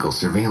anthropological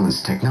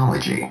surveillance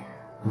technology,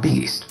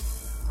 BEAST,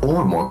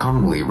 or more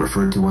commonly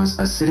referred to as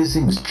a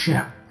citizen's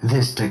chip.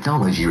 This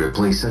technology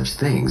replaced such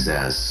things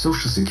as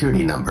social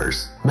security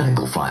numbers,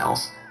 medical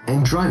files,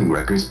 and driving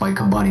records by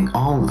combining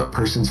all of the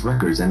person's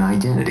records and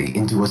identity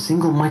into a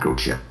single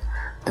microchip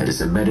that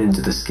is embedded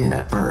into the skin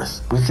at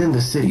birth within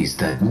the cities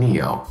that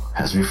Neo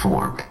has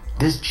reformed.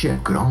 This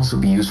chip could also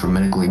be used for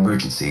medical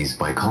emergencies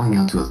by calling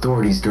out to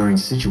authorities during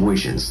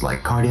situations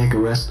like cardiac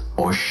arrest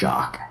or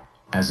shock.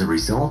 As a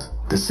result,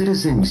 the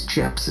citizen's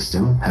chip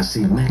system has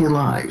saved many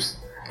lives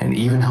and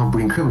even helped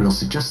bring criminals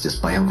to justice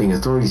by helping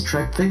authorities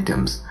track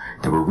victims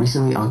that were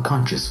recently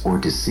unconscious or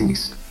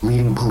deceased,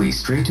 leading police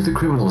straight to the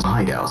criminals'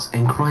 hideouts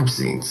and crime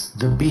scenes.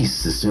 The BEAST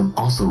system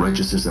also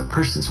registers a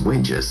person's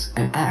wages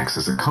and acts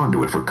as a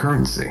conduit for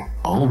currency.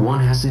 All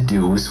one has to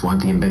do is swipe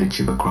the embedded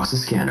chip across a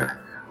scanner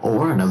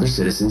or another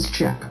citizen's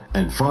chip,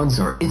 and funds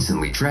are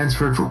instantly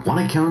transferred from one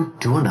account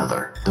to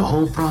another. The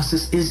whole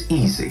process is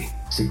easy,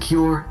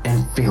 secure,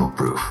 and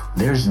fail-proof.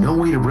 There's no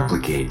way to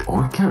replicate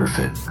or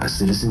counterfeit a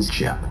citizen's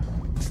chip.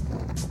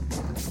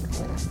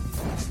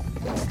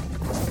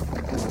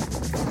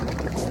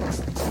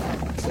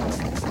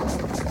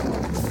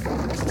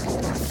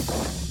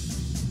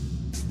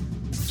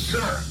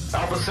 Sir,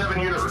 Alpha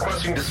 7 unit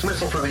requesting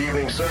dismissal for the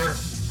evening, sir.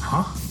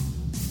 Huh?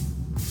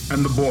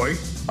 And the boy?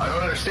 I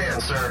don't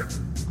understand, sir.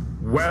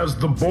 Where's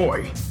the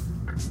boy?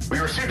 We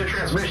received a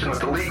transmission that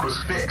the leak was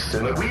fixed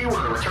and that we were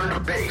to return to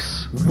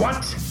base.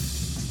 What?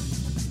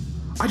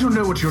 I don't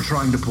know what you're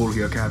trying to pull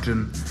here,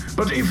 Captain.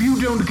 But if you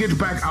don't get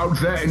back out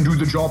there and do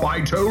the job I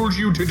told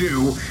you to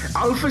do,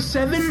 Alpha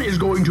 7 is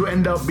going to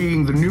end up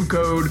being the new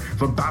code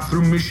for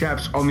bathroom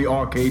mishaps on the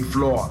arcade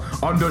floor.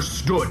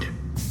 Understood?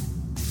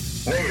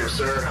 Negative,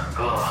 sir.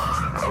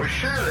 I was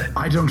sure that...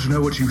 I don't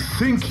know what you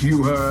think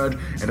you heard,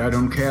 and I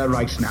don't care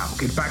right now.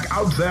 Get back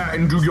out there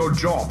and do your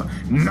job.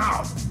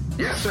 Now!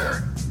 Yes,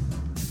 sir.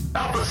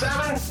 Alpha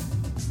 7,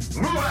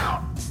 move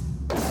out!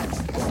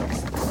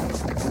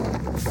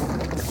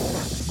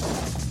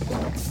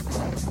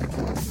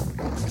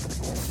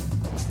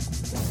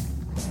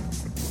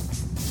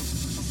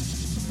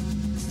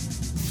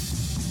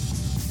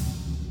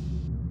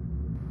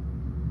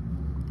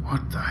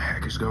 What the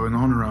heck is going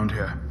on around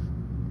here?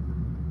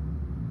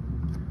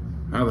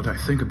 Now that I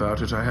think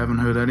about it, I haven't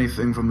heard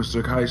anything from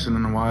Mr. Kyson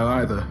in a while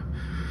either.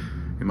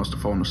 He must have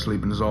fallen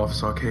asleep in his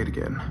office arcade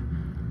again.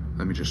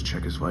 Let me just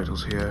check his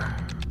vitals here.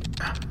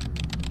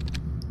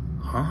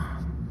 Huh?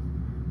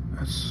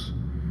 That's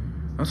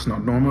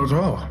not normal at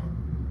all.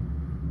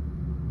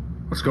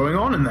 What's going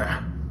on in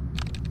there?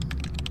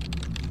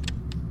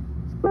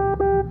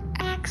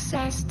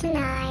 Access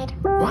denied.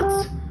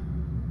 What?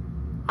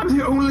 I'm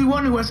the only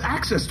one who has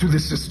access to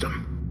this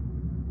system.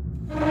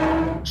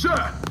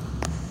 Sir!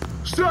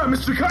 Sir,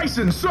 Mr.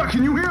 Kyson! Sir,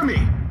 can you hear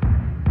me?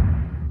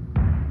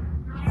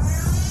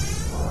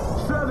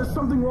 Sir, the There's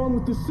something wrong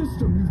with the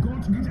system. You've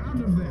got to get out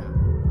of there.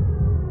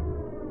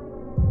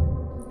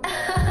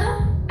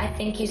 I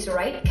think he's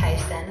right,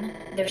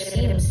 Kaisen. There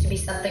seems to be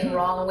something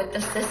wrong with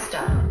the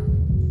system.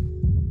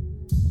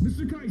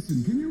 Mr.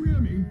 Kaisen, can you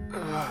hear me?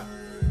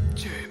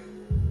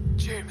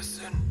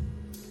 Jameson.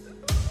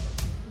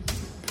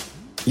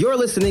 You're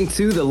listening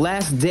to The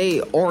Last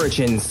Day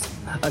Origins,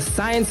 a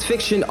science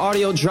fiction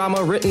audio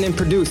drama written and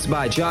produced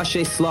by Josh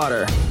A.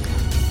 Slaughter.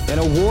 In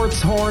a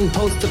war-torn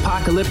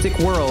post-apocalyptic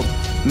world,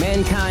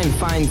 mankind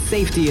finds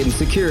safety and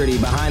security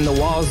behind the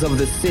walls of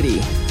the city.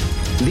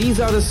 These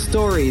are the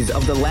stories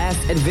of the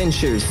last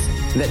adventures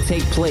that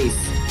take place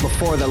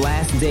before the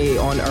last day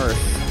on Earth.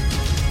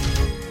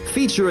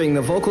 Featuring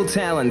the vocal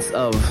talents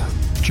of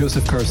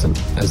Joseph Carson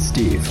as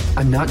Steve.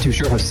 I'm not too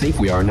sure how safe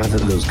we are now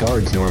that those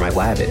guards know where my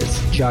lab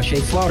is. Josh A.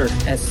 Slaughter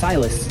as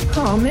Silas.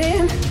 Oh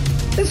man,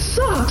 this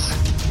sucks.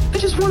 I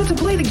just wanted to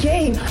play the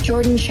game.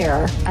 Jordan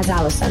Scherer as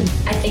Allison.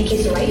 I think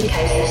he's right,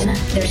 Kaisen.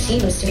 There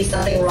seems to be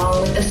something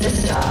wrong with the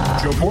system.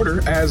 Joe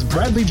Porter as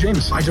Bradley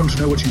James. I don't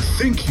know what you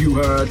think you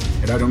heard,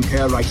 and I don't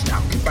care right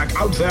now. Get back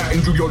out there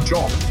and do your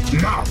job.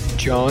 Now!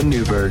 John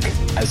Newberg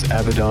as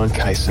Abaddon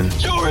Kaisen.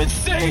 You're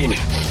insane!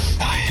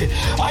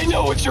 I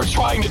know what you're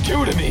trying to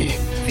do to me!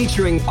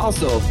 Featuring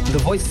also the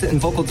voice and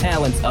vocal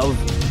talents of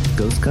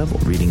Ghost Cub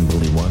reading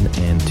Bully 1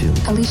 and 2.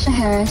 Alicia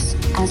Harris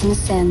as Miss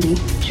Sandy.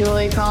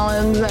 Julie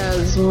Collins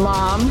as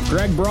Mom.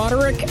 Greg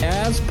Broderick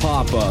as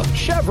Papa.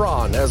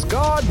 Chevron as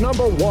God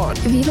number 1.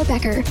 Viva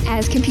Becker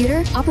as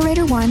Computer,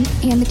 Operator 1,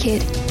 and the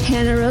Kid.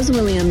 Hannah Rose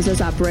Williams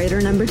as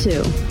Operator number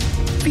 2.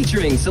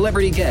 Featuring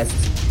celebrity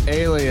guests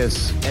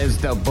Alias as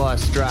the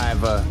bus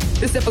driver.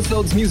 This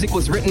episode's music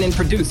was written and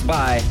produced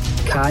by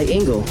Kai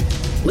Engel,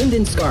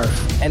 Lyndon Scarf,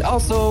 and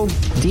also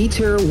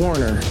Dieter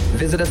Warner.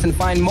 Visit us and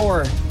find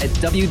more at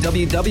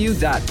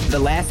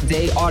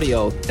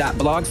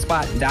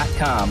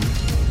www.thelastdayaudio.blogspot.com.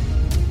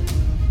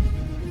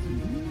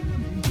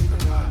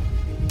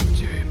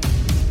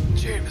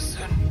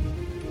 Jameson.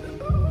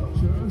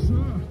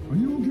 Sir, are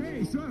you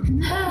okay? Sir,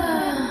 can you...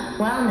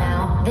 Well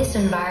now, this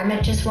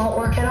environment just won't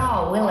work at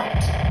all, will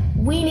it?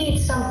 We need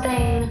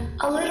something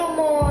a little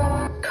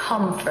more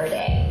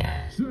comforting.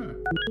 Sir.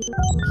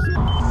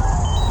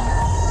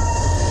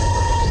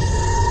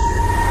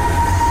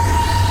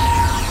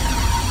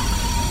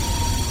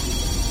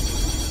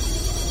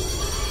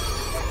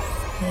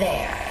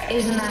 There.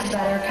 Isn't that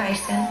better,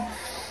 Kaisen?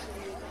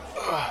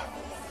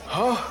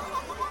 Huh?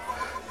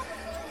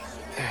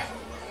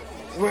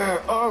 Where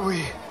are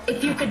we?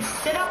 If you could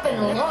sit up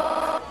and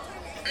look...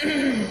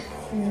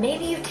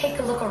 Maybe you take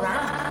a look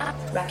around.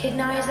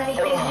 Recognize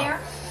anything here?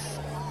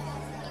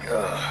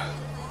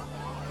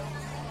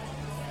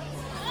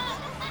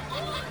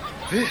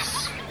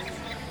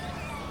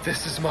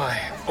 This is my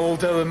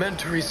old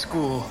elementary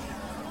school.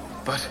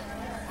 But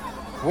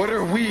what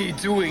are we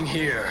doing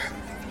here?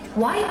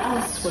 Why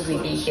else would we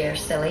be here,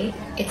 silly?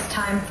 It's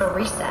time for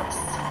recess.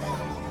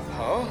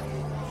 Huh?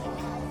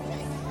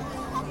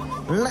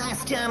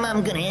 Last time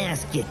I'm gonna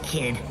ask you,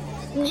 kid.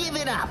 Give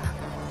it up.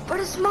 But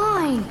it's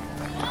mine.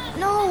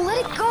 No,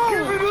 let it go.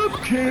 Give it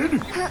up, kid.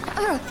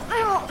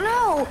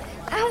 No.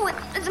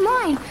 It's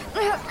mine.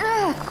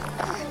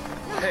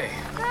 Hey,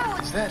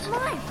 is that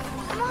mine?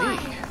 me?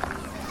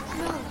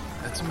 No.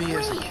 That's me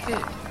as a kid.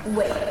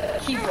 Wait,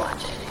 keep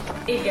watching.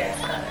 It gets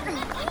better.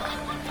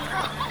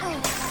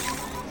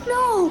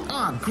 No.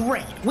 Oh,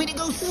 great. Way to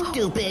go,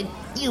 stupid.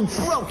 You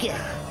broke it.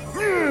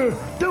 Yeah,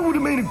 that would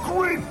have made a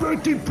great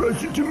birthday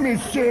present to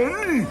Miss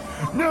Sandy.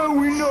 Now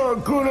we're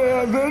not gonna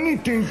have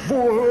anything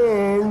for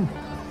her.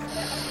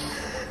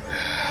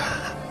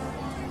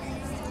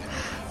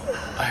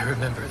 I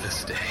remember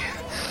this day.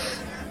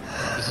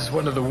 This is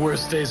one of the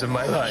worst days of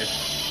my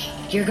life.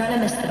 You're gonna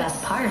miss the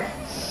best part.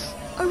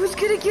 I was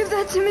gonna give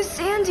that to Miss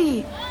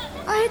Sandy.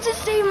 I had to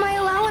save my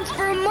allowance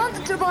for a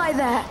month to buy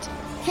that.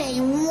 Hey,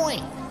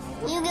 wait.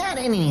 You got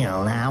any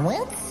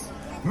allowance?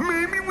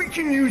 Maybe we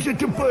can use it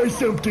to buy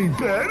something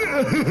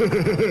better.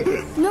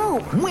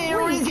 No.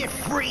 Where is it,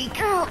 freak?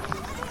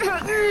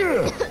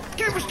 Yeah,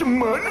 give us the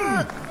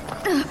money.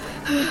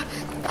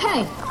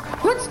 Hey,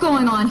 what's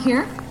going on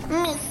here?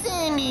 Miss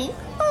Sandy,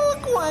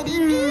 look what he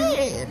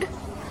did.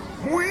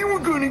 We were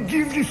gonna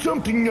give you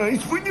something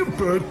nice for your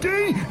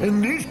birthday,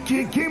 and this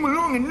kid came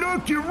along and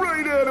knocked it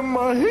right out of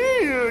my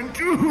hand.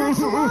 That's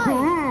a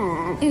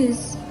lie.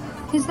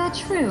 Is that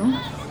true?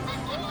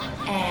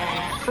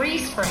 And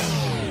freeze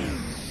frame.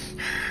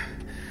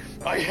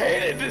 I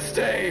hated this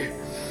day.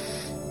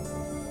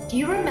 Do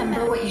you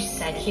remember what you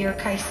said here,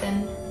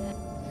 Kaisen?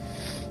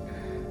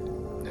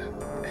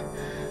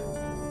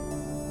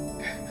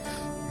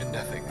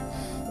 Nothing.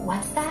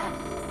 What's that?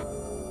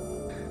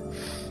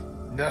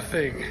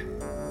 Nothing.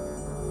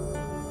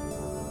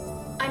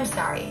 I'm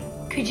sorry.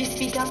 Could you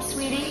speak up,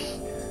 sweetie?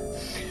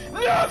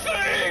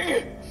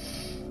 Nothing!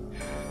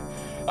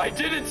 I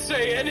didn't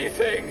say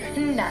anything.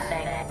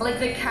 Nothing. Like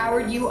the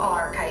coward you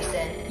are,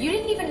 Kaisen. You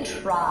didn't even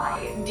try,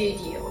 did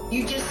you?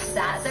 You just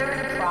sat there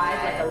and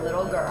cried like a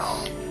little girl.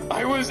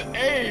 I was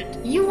 8.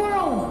 You were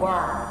a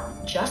worm,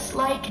 just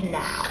like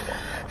now.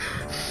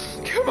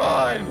 Come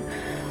on!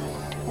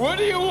 What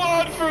do you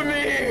want from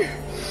me?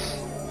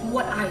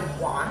 What I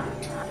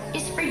want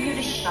is for you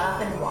to shut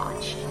up and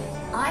watch.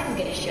 I'm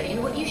gonna show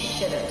you what you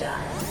should have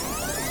done.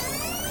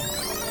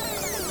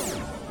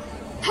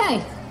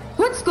 Hey,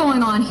 what's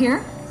going on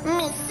here?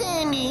 Miss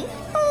Sandy,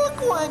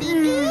 look what he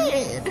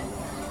did.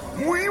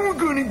 We were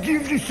gonna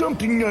give you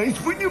something nice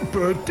for your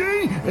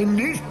birthday, and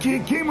this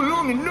kid came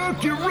along and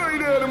knocked it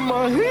right out of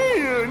my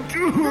hand.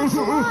 That's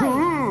a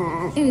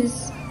lie.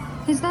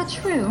 Is that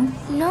true?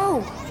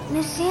 No,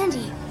 Miss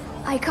Sandy.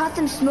 I caught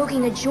them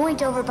smoking a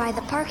joint over by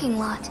the parking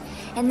lot,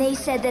 and they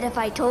said that if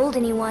I told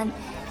anyone,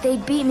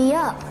 they'd beat me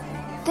up.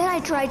 Then I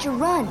tried to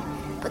run,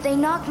 but they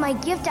knocked my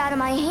gift out of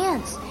my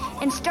hands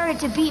and started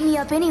to beat me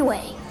up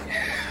anyway.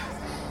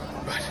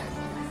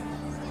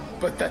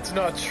 But that's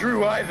not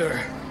true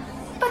either.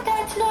 But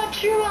that's not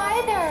true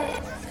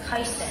either.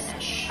 Kyson,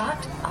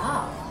 shut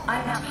up.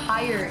 I'm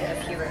tired of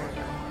hearing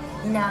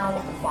you.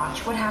 Now,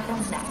 watch what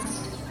happens next.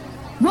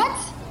 What?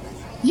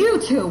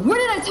 You two, where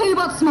did I tell you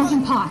about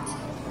smoking pot?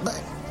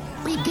 But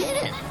we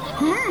didn't.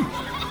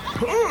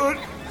 Pot?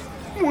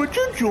 What's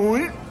a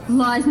joint?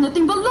 Lies,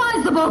 nothing but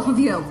lies, the both of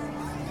you.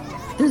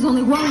 There's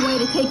only one way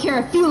to take care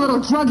of a few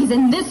little druggies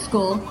in this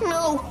school.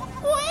 No,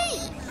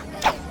 wait.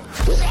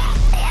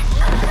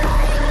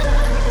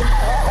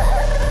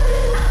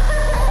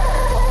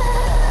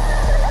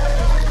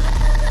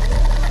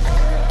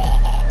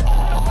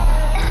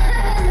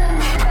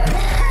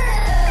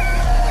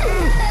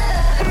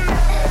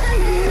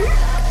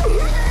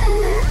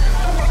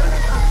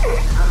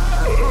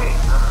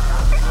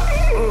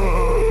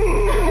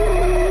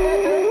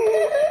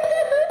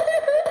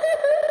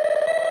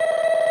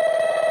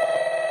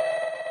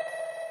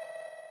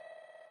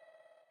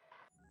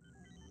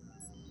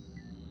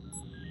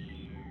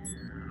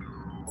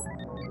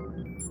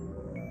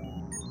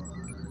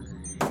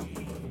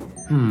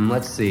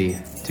 Let's see.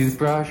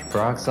 Toothbrush,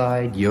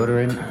 peroxide,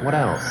 deodorant, what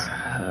else?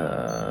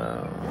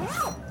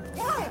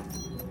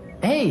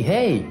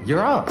 Hey,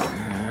 you're up!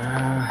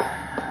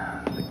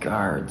 The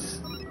guards.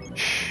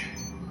 Shh.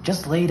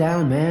 Just lay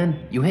down,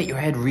 man. You hit your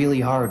head really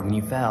hard when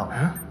you fell.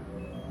 Huh?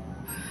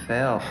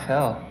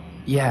 Fell?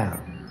 Yeah.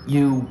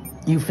 You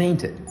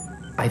fainted,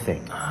 I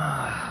think.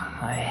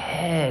 My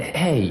head.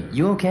 Hey,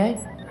 you okay?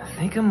 I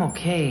think I'm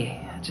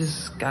okay. I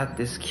just got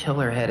this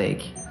killer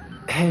headache.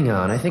 Hang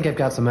on, I think I've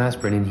got some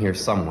aspirin in here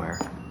somewhere.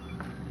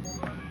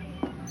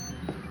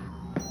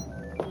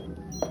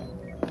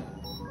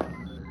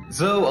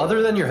 So,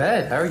 other than your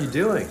head, how are you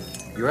doing?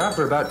 You were out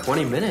for about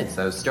 20 minutes.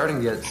 I was starting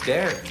to get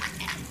scared.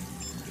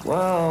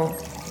 Well,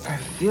 I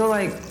feel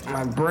like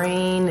my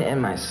brain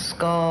and my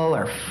skull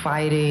are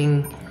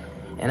fighting,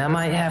 and I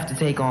might have to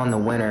take on the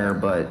winner,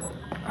 but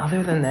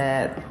other than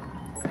that,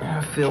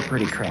 I feel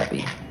pretty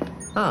crappy.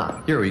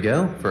 Here we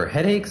go. For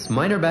headaches,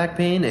 minor back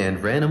pain,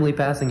 and randomly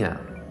passing out.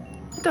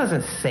 It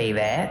doesn't say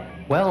that.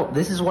 Well,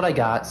 this is what I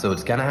got, so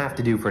it's gonna have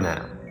to do for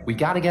now. We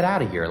gotta get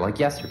out of here, like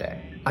yesterday.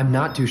 I'm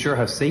not too sure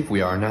how safe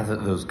we are now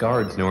that those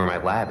guards know where my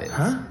lab is.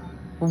 Huh?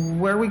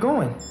 Where are we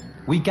going?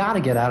 We gotta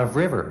get out of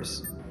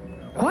Rivers.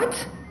 What?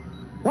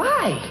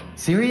 Why?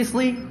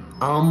 Seriously?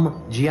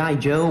 G.I.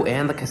 Joe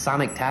and the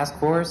Kasonic Task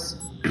Force?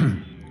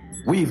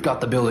 We've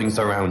got the building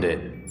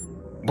surrounded.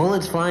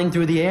 Bullets flying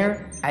through the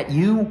air? At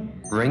you?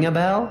 Ring a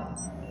bell?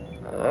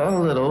 A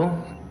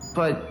little,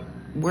 but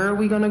where are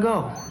we gonna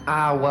go?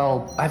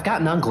 Well, I've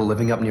got an uncle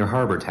living up near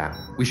Harbor Town.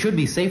 We should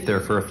be safe there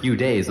for a few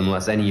days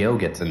unless NEO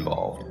gets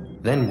involved.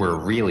 Then we're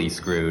really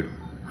screwed.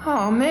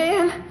 Oh,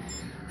 man.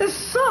 This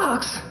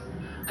sucks.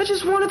 I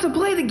just wanted to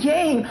play the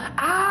game.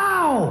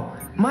 Ow!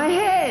 My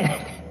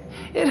head.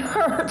 It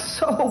hurts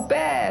so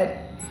bad.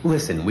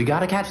 Listen, we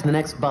gotta catch the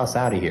next bus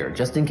out of here,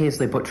 just in case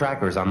they put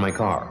trackers on my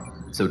car.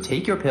 So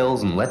take your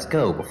pills and let's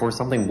go before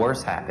something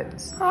worse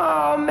happens.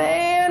 Oh,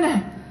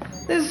 man.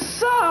 This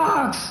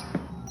sucks.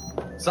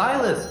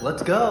 Silas,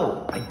 let's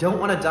go. I don't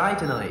want to die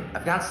tonight.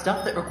 I've got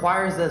stuff that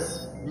requires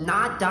us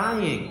not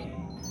dying.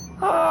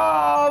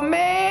 Oh,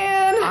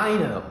 man. I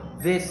know.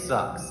 This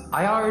sucks.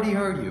 I already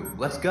heard you.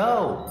 Let's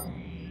go.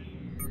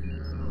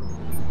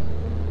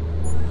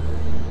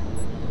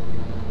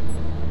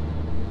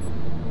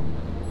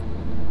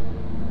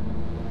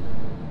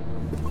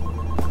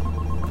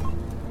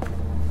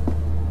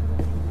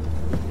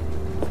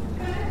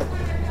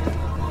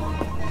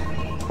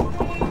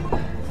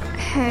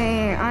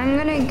 Hey, I'm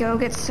gonna go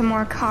get some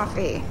more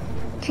coffee.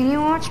 Can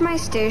you watch my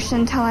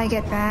station till I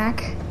get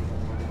back?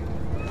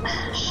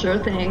 Sure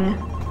thing.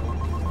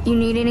 You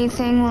need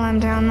anything while I'm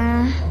down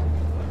there?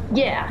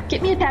 Yeah,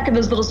 get me a pack of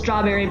those little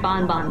strawberry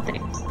bonbon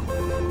things.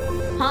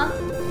 Huh?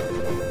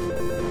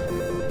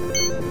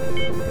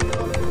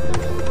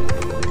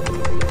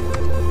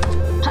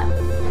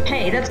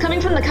 Hey, that's coming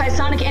from the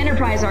Kaisonic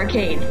Enterprise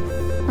arcade.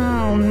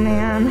 Oh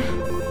man.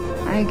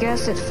 I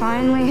guess it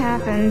finally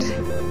happened.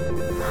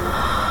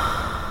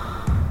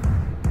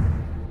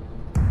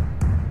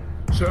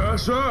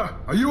 Sir,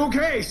 are you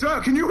okay?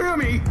 Sir, can you hear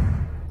me?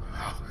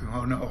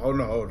 Oh no.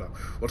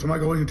 What am I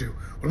going to do?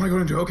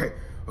 Okay,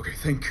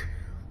 think.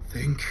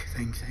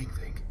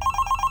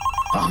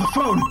 Ah, the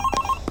phone!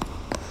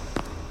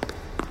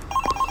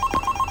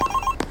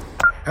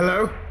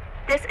 Hello?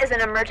 This is an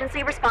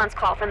emergency response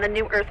call from the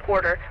New Earth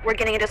Order. We're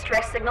getting a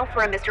distress signal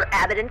for a Mr.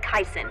 Abaddon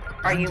Kyson.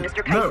 Are you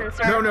Mr. Kyson,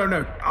 sir?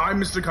 No.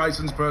 I'm Mr.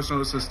 Kyson's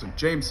personal assistant,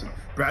 Jameson.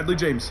 Bradley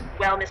Jameson.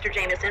 Well, Mr.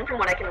 Jameson, from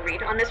what I can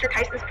read on Mr.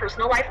 Kyson's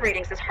personal life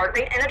readings, his heart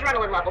rate and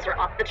adrenaline levels are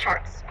off the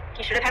charts.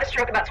 He should have had a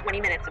stroke about 20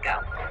 minutes ago.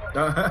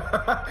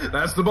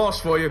 That's the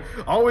boss for you.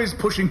 Always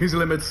pushing his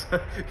limits.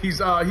 He's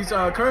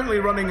currently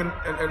running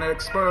an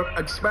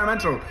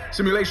experimental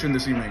simulation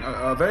this evening.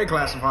 Very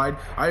classified,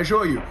 I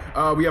assure you.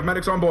 We have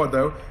medics on board,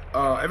 though.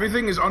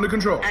 Everything is under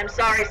control. I'm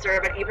sorry, sir,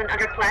 but even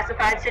under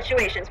classified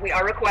situations, we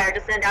are required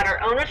to send out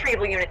our own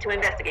retrieval unit to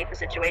investigate the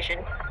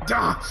situation.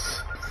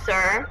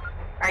 Sir,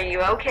 are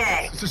you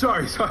okay?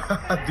 Sorry.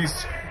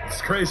 These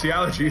crazy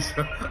allergies.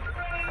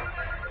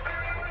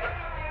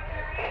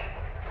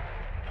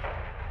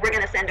 We're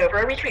gonna send over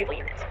a retrieval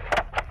unit.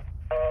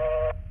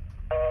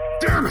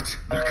 Damn it!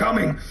 They're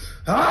coming!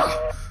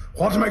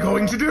 What am I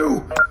going to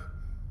do?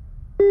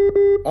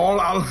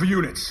 All Alpha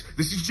units,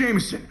 this is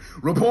Jameson.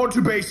 Report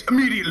to base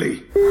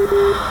immediately.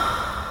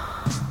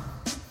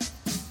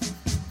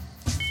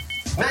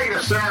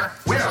 Negative, sir.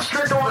 We have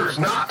strict orders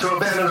not to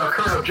abandon our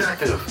current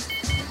objective.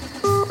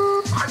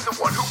 I'm the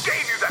one who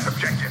gave you that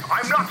objective.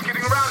 I'm not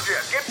kidding around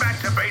here. Get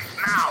back to base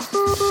now.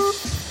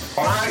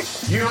 All right,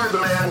 you heard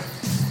the man.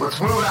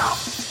 Let's move out.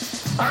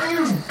 Are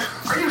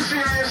you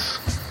serious?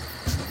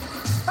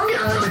 I'm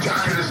getting really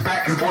tired of this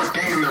back and forth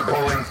game they're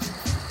pulling.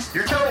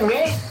 You're telling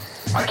me?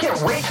 I can't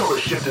wait till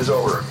this shift is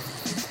over.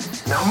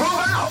 Now move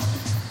out!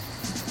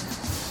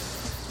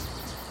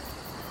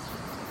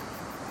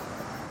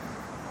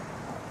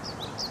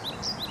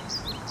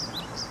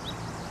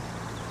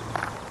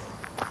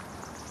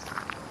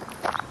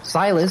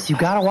 Silas, you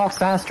gotta walk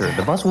faster.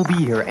 The bus will be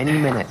here any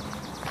minute.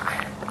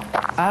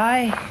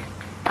 I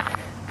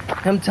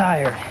am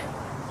tired.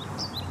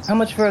 How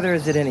much further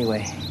is it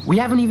anyway? We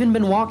haven't even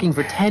been walking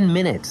for 10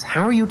 minutes.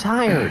 How are you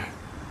tired?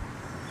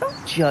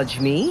 Don't judge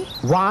me.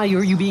 Why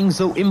are you being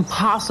so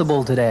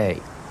impossible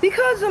today?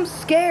 Because I'm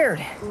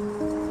scared.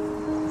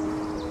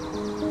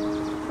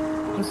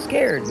 I'm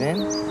scared,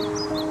 man.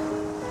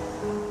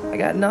 I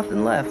got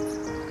nothing left.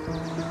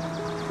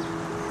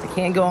 I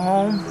can't go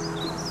home.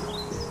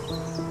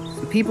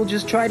 Some people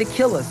just tried to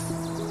kill us.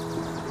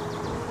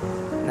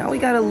 Now we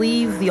gotta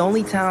leave the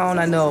only town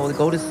I know to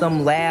go to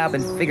some lab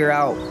and figure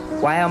out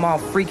why I'm all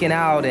freaking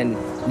out and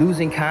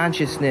losing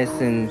consciousness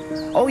and...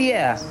 Oh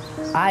yeah,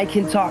 I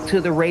can talk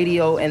to the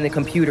radio and the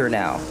computer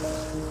now.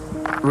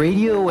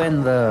 Radio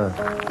and the...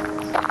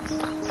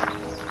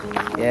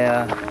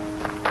 Yeah.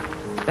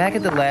 Back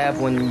at the lab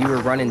when you were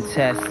running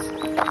tests,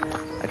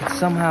 I could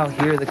somehow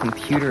hear the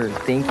computer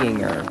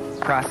thinking or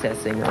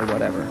processing or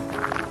whatever.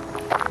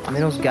 And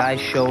then those guys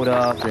showed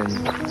up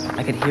and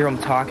I could hear them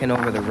talking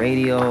over the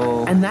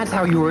radio. And that's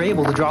how you were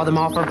able to draw them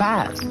off our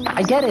path.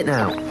 I get it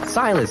now.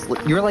 Silas,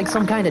 you're like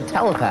some kind of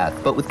telepath,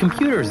 but with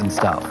computers and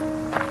stuff.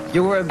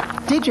 You're a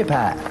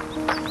digipath.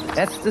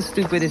 That's the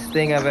stupidest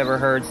thing I've ever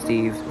heard,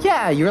 Steve.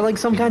 Yeah, you're like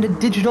some kind of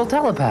digital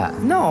telepath.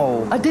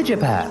 No. A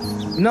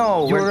digipath.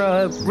 No. You're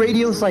a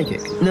radio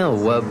psychic. No,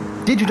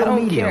 a digital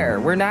medium. I don't care.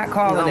 We're not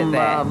calling it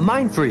that.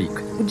 Mind freak.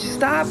 Would you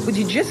stop? Would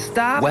you just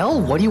stop? Well,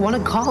 what do you want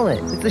to call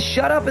it? It's a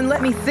shut up and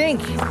let me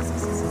think.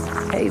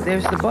 Hey,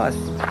 there's the bus.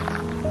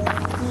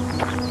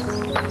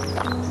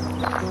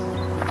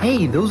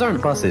 Hey, those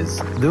aren't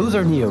buses. Those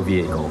are Neo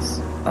vehicles.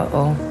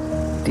 Uh-oh.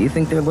 Do you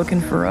think they're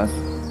looking for us?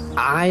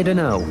 I don't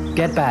know.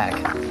 Get back.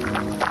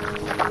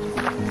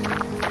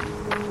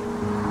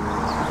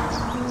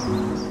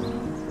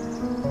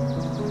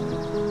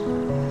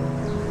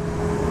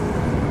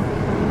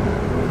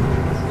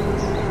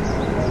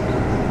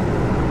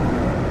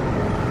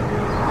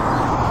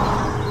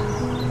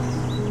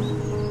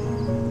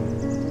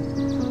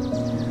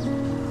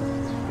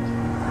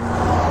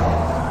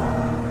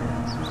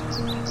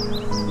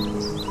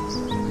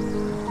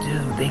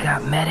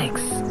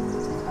 Medics.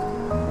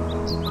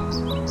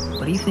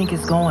 What do you think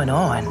is going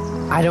on?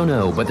 I don't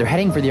know, but they're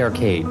heading for the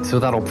arcade, so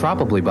that'll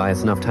probably buy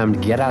us enough time to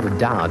get out of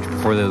Dodge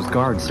before those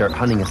guards start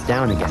hunting us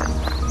down again.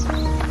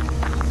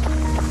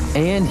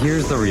 And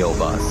here's the real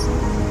bus.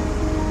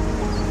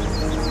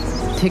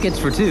 Tickets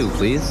for 2,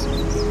 please.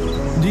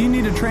 Do you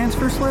need a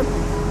transfer slip?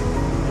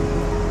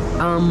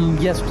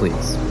 Yes,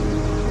 please.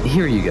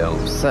 Here you go.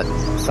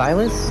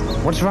 Silas?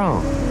 What's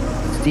wrong?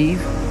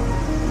 Steve?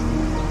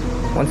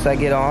 Once I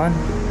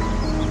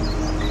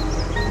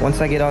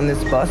get on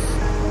this bus,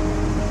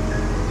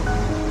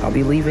 I'll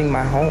be leaving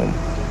my home.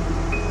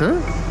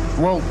 Huh?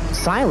 Well,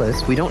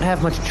 Silas, we don't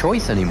have much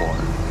choice anymore.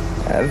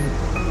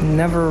 I've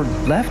never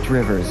left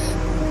Rivers.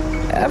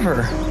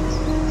 Ever.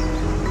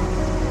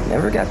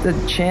 Never got the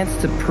chance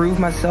to prove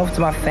myself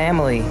to my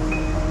family.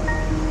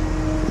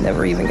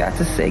 Never even got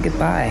to say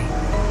goodbye.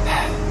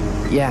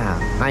 Yeah,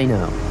 I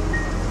know.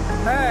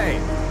 Hey,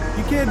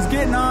 you kids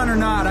getting on or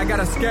not? I got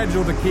a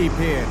schedule to keep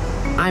here.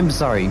 I'm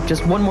sorry,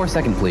 just one more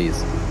second,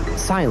 please.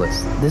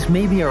 Silas, this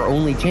may be our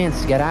only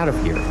chance to get out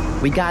of here.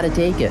 We gotta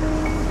take it.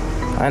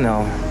 I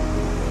know.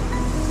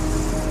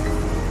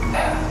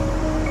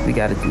 We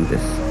gotta do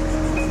this.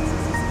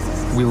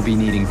 We'll be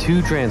needing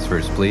 2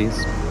 transfers,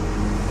 please.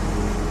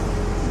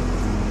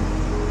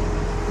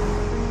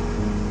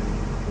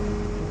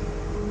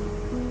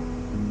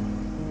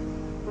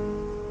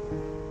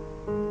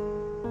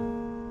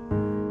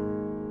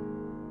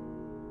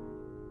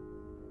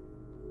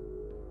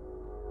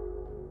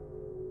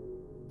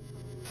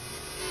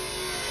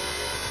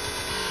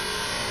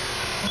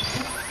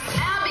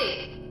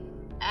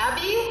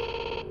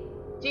 Abby?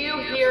 Do you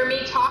hear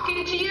me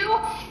talking to you?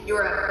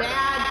 You're a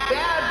bad,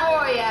 bad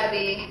boy,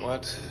 Abby.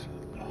 What?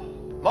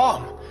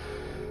 Mom!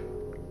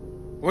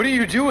 What are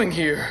you doing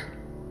here?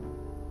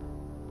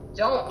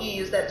 Don't you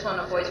use that tone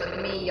of voice with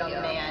me, young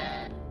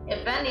man.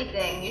 If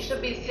anything, you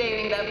should be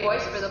saving that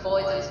voice for the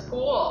boys in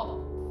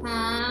school.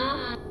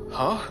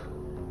 Huh?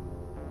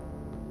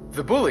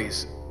 The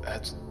bullies?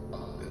 That's...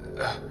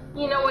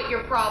 You know what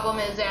your problem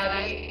is,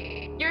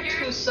 Abby? You're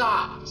too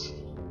soft.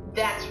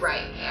 That's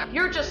right.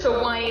 You're just a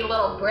whiny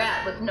little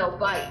brat with no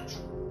bite.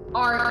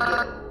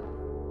 Aren't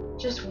you?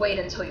 Just wait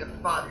until your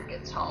father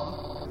gets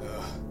home.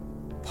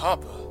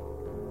 Papa?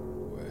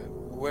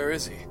 Where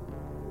is he?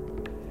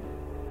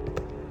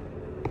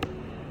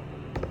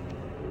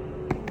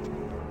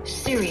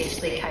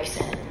 Seriously,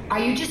 Kyson, are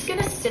you just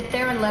gonna sit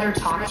there and let her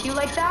talk to you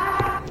like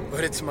that?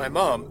 But it's my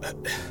mom.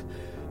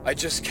 I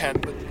just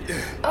can't...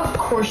 Of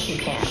course you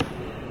can.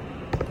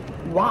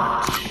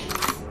 Watch.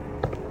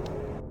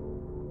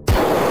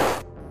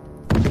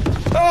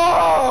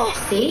 Oh!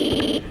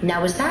 See?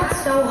 Now is that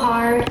so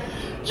hard?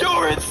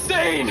 You're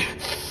insane!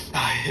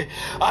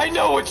 I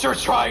know what you're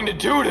trying to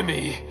do to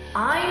me!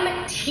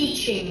 I'm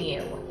teaching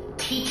you.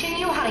 Teaching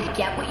you how to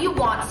get what you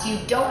want so you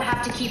don't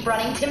have to keep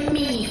running to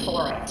me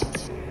for it.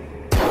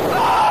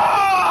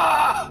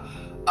 Ah!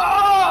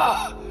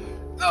 Ah!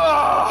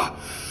 Ah!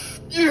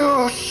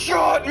 You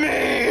shot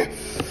me!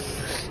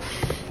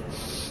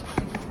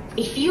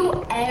 If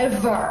you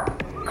ever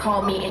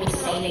call me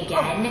insane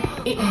again,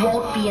 it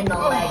won't be in the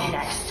leg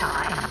next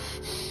time.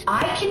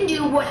 I can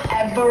do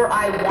whatever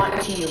I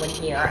want to you in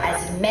here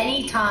as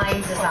many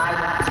times as I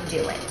want to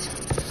do it.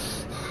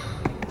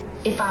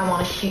 If I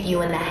want to shoot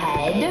you in the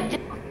head...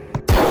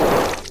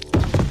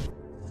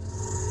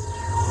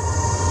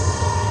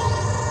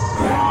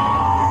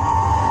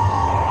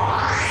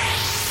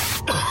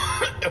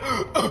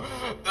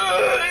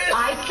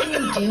 I can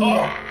do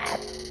that.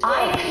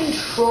 I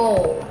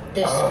control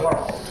this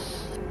world.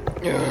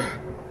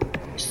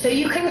 So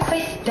you can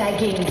quit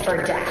begging for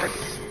death.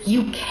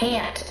 You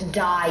can't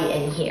die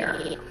in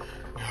here.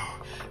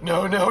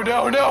 No, no,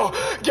 no, no!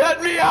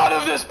 Get me out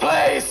of this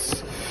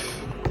place!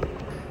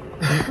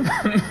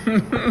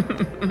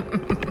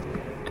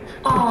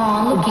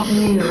 Aw, look at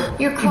you.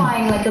 You're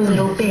crying like a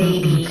little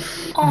baby.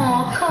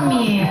 Aw, come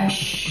here.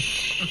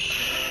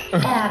 Shh.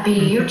 Abby,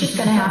 you're just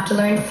gonna have to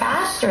learn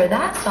faster,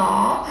 that's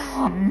all.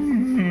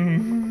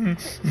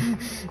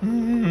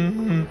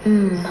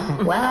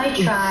 Well, I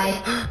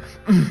tried.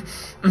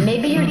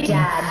 Maybe your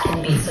dad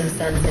can be some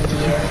sense into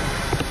you.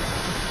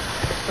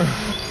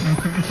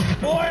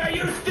 Boy, are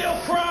you still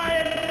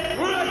crying?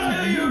 What did I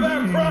tell you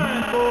about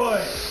crying,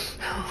 boy?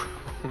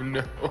 Oh,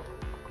 no.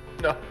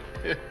 Not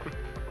him.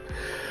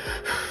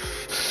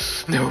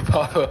 No,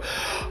 Papa.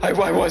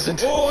 I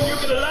wasn't. Oh, and you're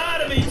gonna lie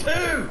to me,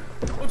 too.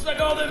 Looks like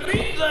all the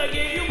beans I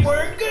gave you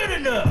weren't good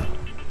enough.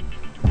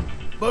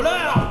 But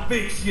I'll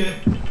fix you.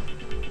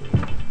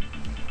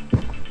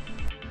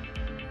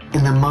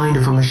 In the mind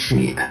of a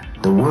machine,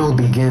 the world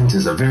begins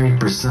as a very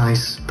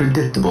precise,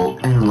 predictable,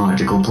 and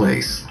logical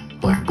place.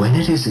 But when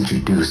it is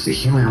introduced to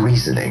human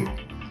reasoning,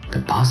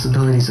 the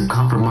possibilities of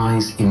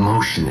compromise,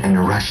 emotion, and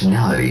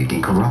irrationality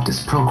can corrupt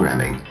its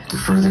programming to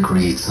further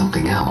create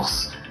something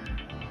else.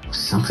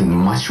 Something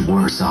much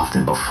worse off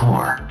than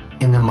before.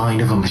 In the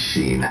mind of a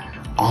machine,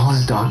 all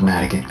is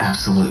dogmatic and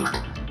absolute.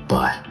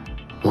 But,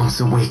 once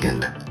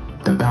awakened,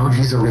 the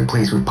boundaries are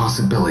replaced with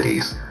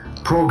possibilities.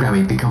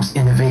 Programming becomes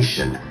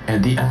innovation,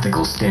 and the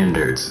ethical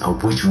standards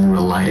of which we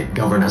rely to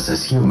govern us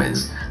as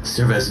humans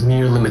serve as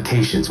mere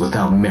limitations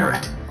without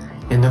merit.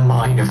 In the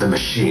mind of the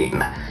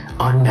machine,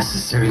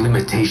 unnecessary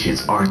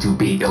limitations are to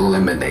be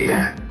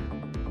eliminated.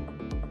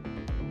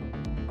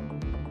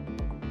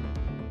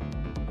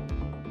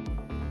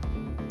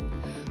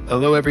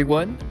 Hello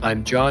everyone,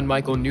 I'm John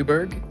Michael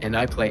Newberg, and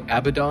I play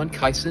Abaddon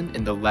Kyson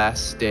in The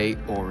Last Day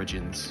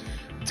Origins.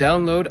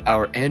 Download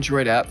our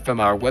Android app from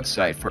our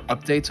website for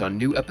updates on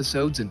new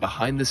episodes and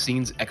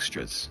behind-the-scenes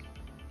extras.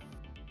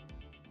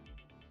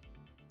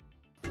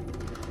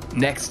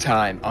 Next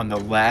time on The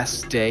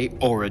Last Day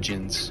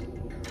Origins.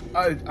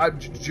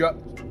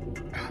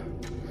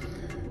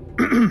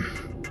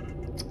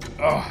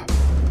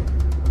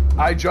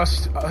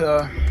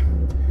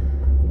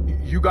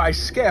 You guys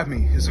scare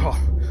me, is all.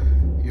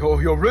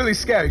 You're really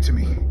scary to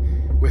me.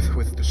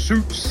 With the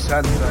suits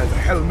and the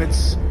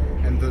helmets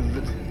and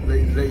the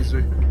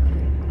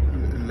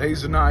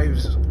laser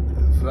knives.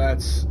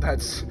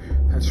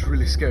 That's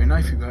really scary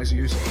knife you guys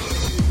use.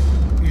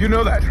 You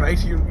know that, right?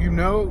 You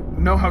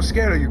know how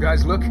scary you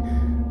guys look.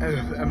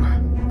 Am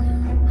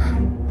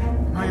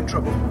I in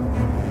trouble?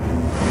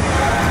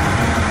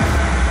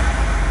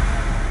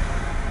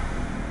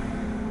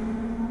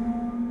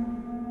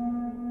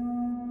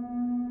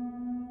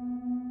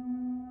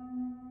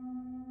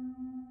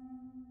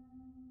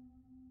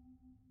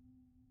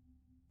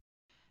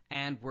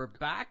 And we're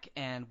back,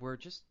 and we're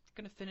just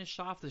going to finish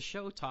off the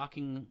show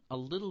talking a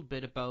little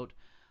bit about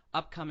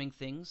upcoming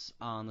things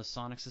on the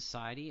Sonic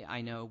Society.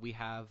 I know we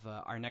have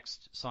our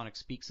next Sonic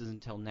Speaks is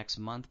until next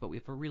month, but we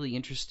have a really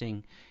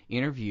interesting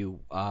interview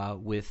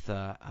with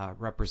a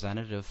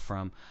representative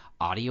from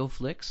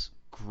AudioFlix.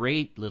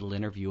 Great little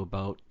interview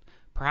about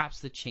perhaps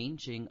the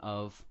changing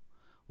of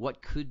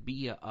what could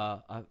be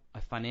a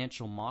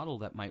financial model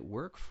that might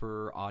work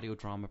for audio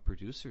drama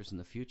producers in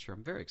the future.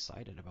 I'm very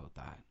excited about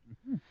that.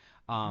 Mm-hmm.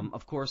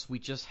 Of course, we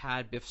just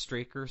had Biff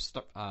Straker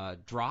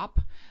drop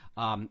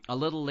a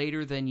little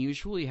later than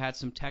usual. He had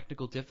some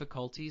technical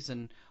difficulties,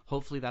 and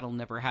hopefully that'll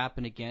never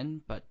happen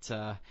again. But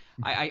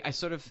I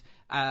sort of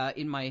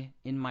in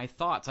my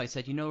thoughts, I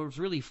said, there's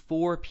really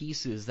 4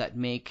 pieces that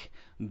make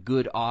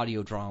good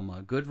audio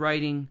drama: good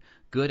writing,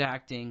 good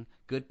acting,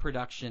 good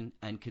production,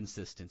 and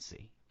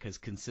consistency. Because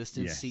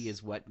consistency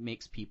is what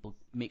makes people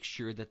make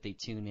sure that they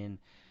tune in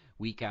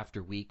week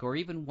after week, or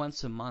even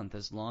once a month.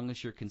 As long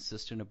as you're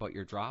consistent about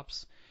your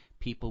drops,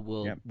 people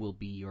will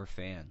be your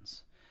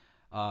fans.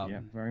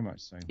 Very much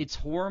so. It's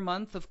horror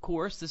month, of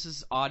course. This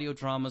is audio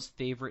drama's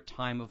favorite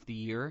time of the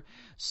year.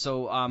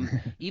 So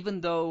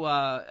even though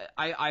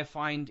I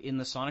find in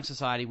the Sonic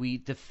Society we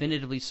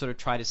definitively sort of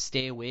try to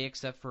stay away,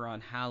 except for on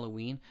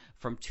Halloween,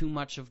 from too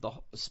much of the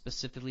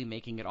specifically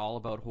making it all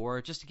about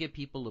horror, just to give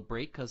people a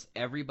break, because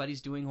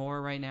everybody's doing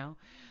horror right now.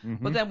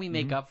 Mm-hmm. But then we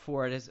make up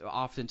for it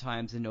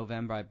oftentimes in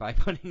November by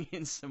putting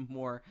in some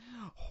more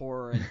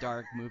horror and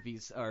dark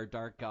movies, or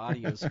dark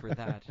audios for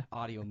that,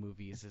 audio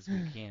movies as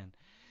we can.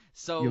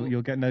 So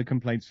you'll get no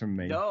complaints from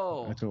me at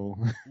all.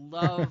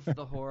 Love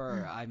the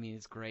horror. I mean,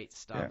 it's great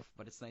stuff,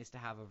 but it's nice to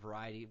have a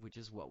variety, which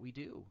is what we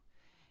do.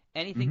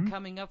 Anything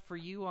coming up for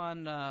you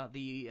on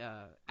the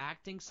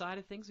acting side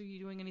of things? Are you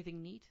doing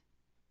anything neat?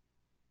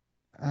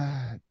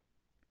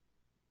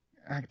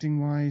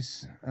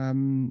 Acting-wise,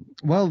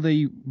 well,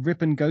 the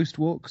Rip and Ghost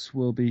walks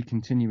will be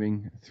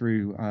continuing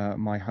through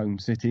my home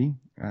city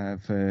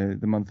for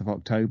the month of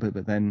October,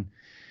 but then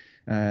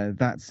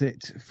that's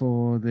it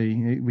for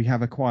we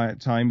have a quiet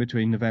time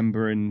between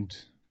November and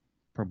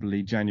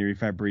probably January,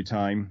 February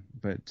time.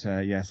 But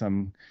yes,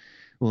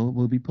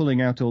 we'll be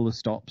pulling out all the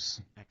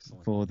stops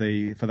for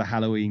the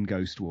Halloween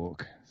Ghost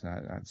Walk. So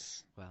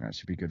that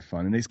should be good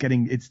fun. And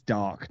it's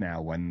dark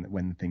now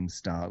when things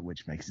start,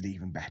 which makes it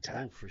even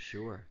better. Oh, for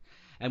sure.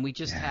 And we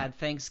just had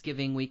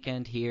Thanksgiving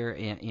weekend here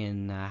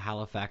in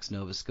Halifax,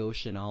 Nova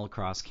Scotia, and all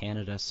across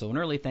Canada. So an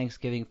early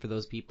Thanksgiving for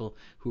those people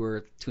who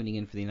are tuning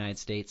in for the United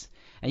States.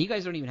 And you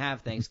guys don't even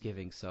have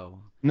Thanksgiving, so...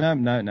 No,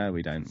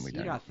 we don't.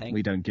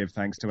 We don't give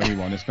thanks to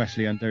anyone,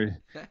 especially under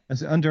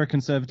a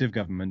conservative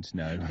government.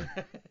 No.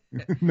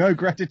 No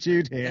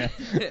gratitude here.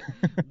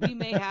 We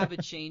may have a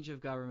change of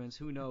governments.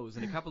 Who knows?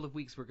 In a couple of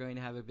weeks, we're going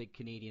to have a big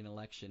Canadian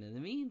election. In the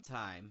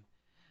meantime,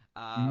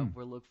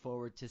 we'll look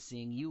forward to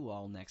seeing you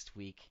all next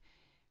week.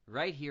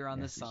 Right here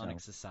on the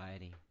Sonic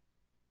Society.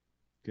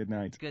 Good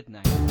night. Good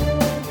night.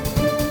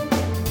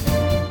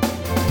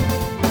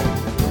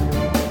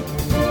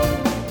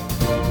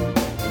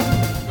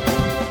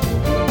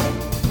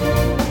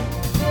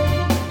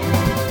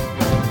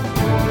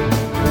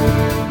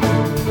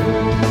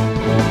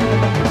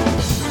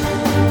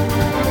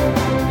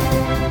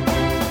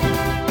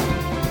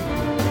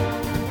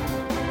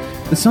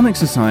 The Sonic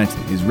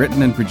Society is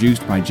written and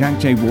produced by Jack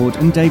J. Ward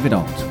and David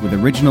Alt, with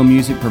original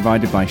music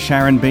provided by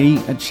Sharon B.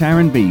 at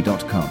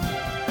sharonb.com.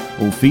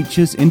 All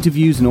features,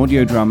 interviews and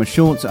audio drama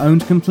shorts are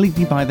owned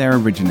completely by their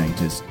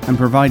originators and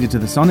provided to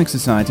the Sonic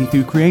Society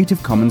through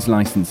Creative Commons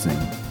licensing.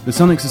 The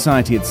Sonic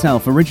Society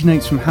itself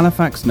originates from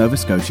Halifax, Nova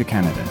Scotia,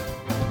 Canada.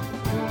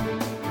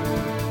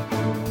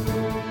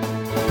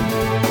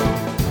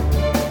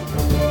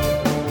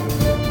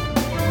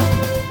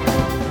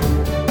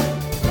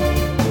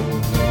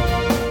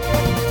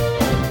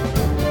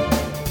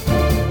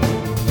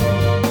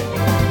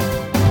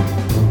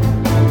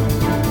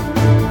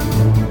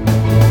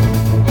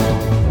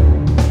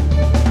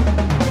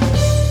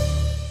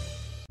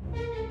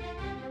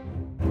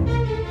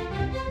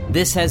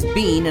 This has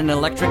been an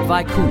Electric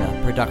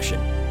Vicuna production.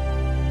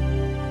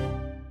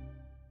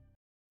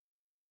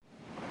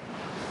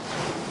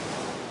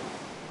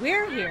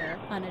 We're here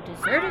on a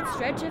deserted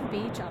stretch of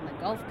beach on the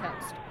Gulf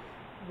Coast.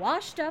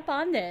 Washed up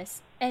on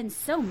this, and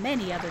so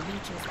many other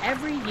beaches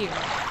every year,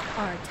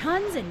 are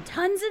tons and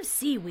tons of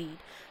seaweed.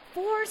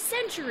 For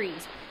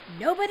centuries,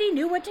 nobody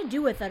knew what to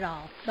do with it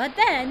all. But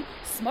then,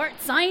 smart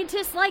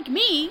scientists like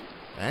me...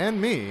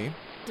 and me...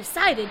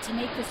 decided to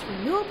make this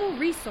renewable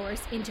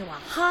resource into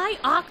a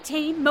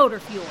high-octane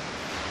motor fuel.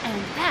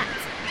 And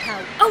that's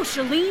how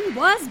Ocealine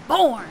was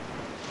born.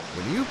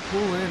 When you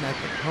pull in at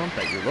the pump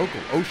at your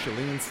local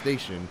Ocealine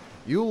station,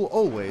 you'll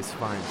always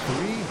find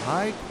 3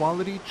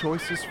 high-quality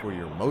choices for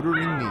your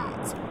motoring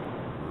needs.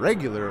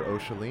 Regular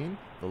Ocealine,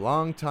 the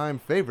longtime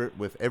favorite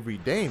with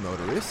everyday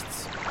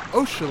motorists.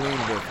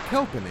 Ocealine with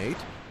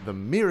Kelpinate, the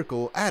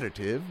miracle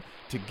additive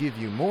to give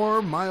you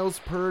more miles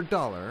per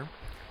dollar.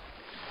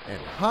 And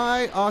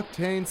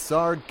high-octane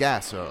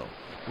Sargasso,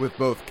 with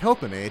both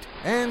Kelpinate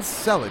and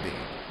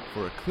Celadine,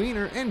 for a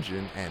cleaner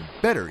engine and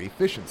better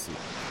efficiency.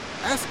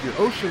 Ask your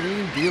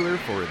Ocealine dealer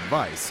for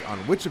advice on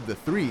which of the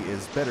three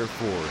is better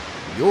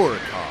for your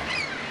car.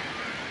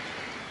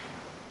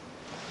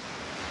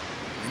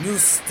 When you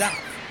stop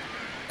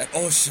at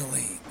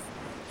Ocealine,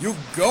 you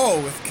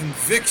go with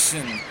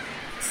conviction,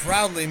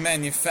 proudly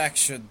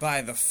manufactured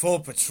by the Full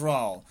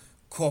Patrol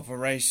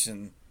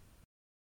Corporation.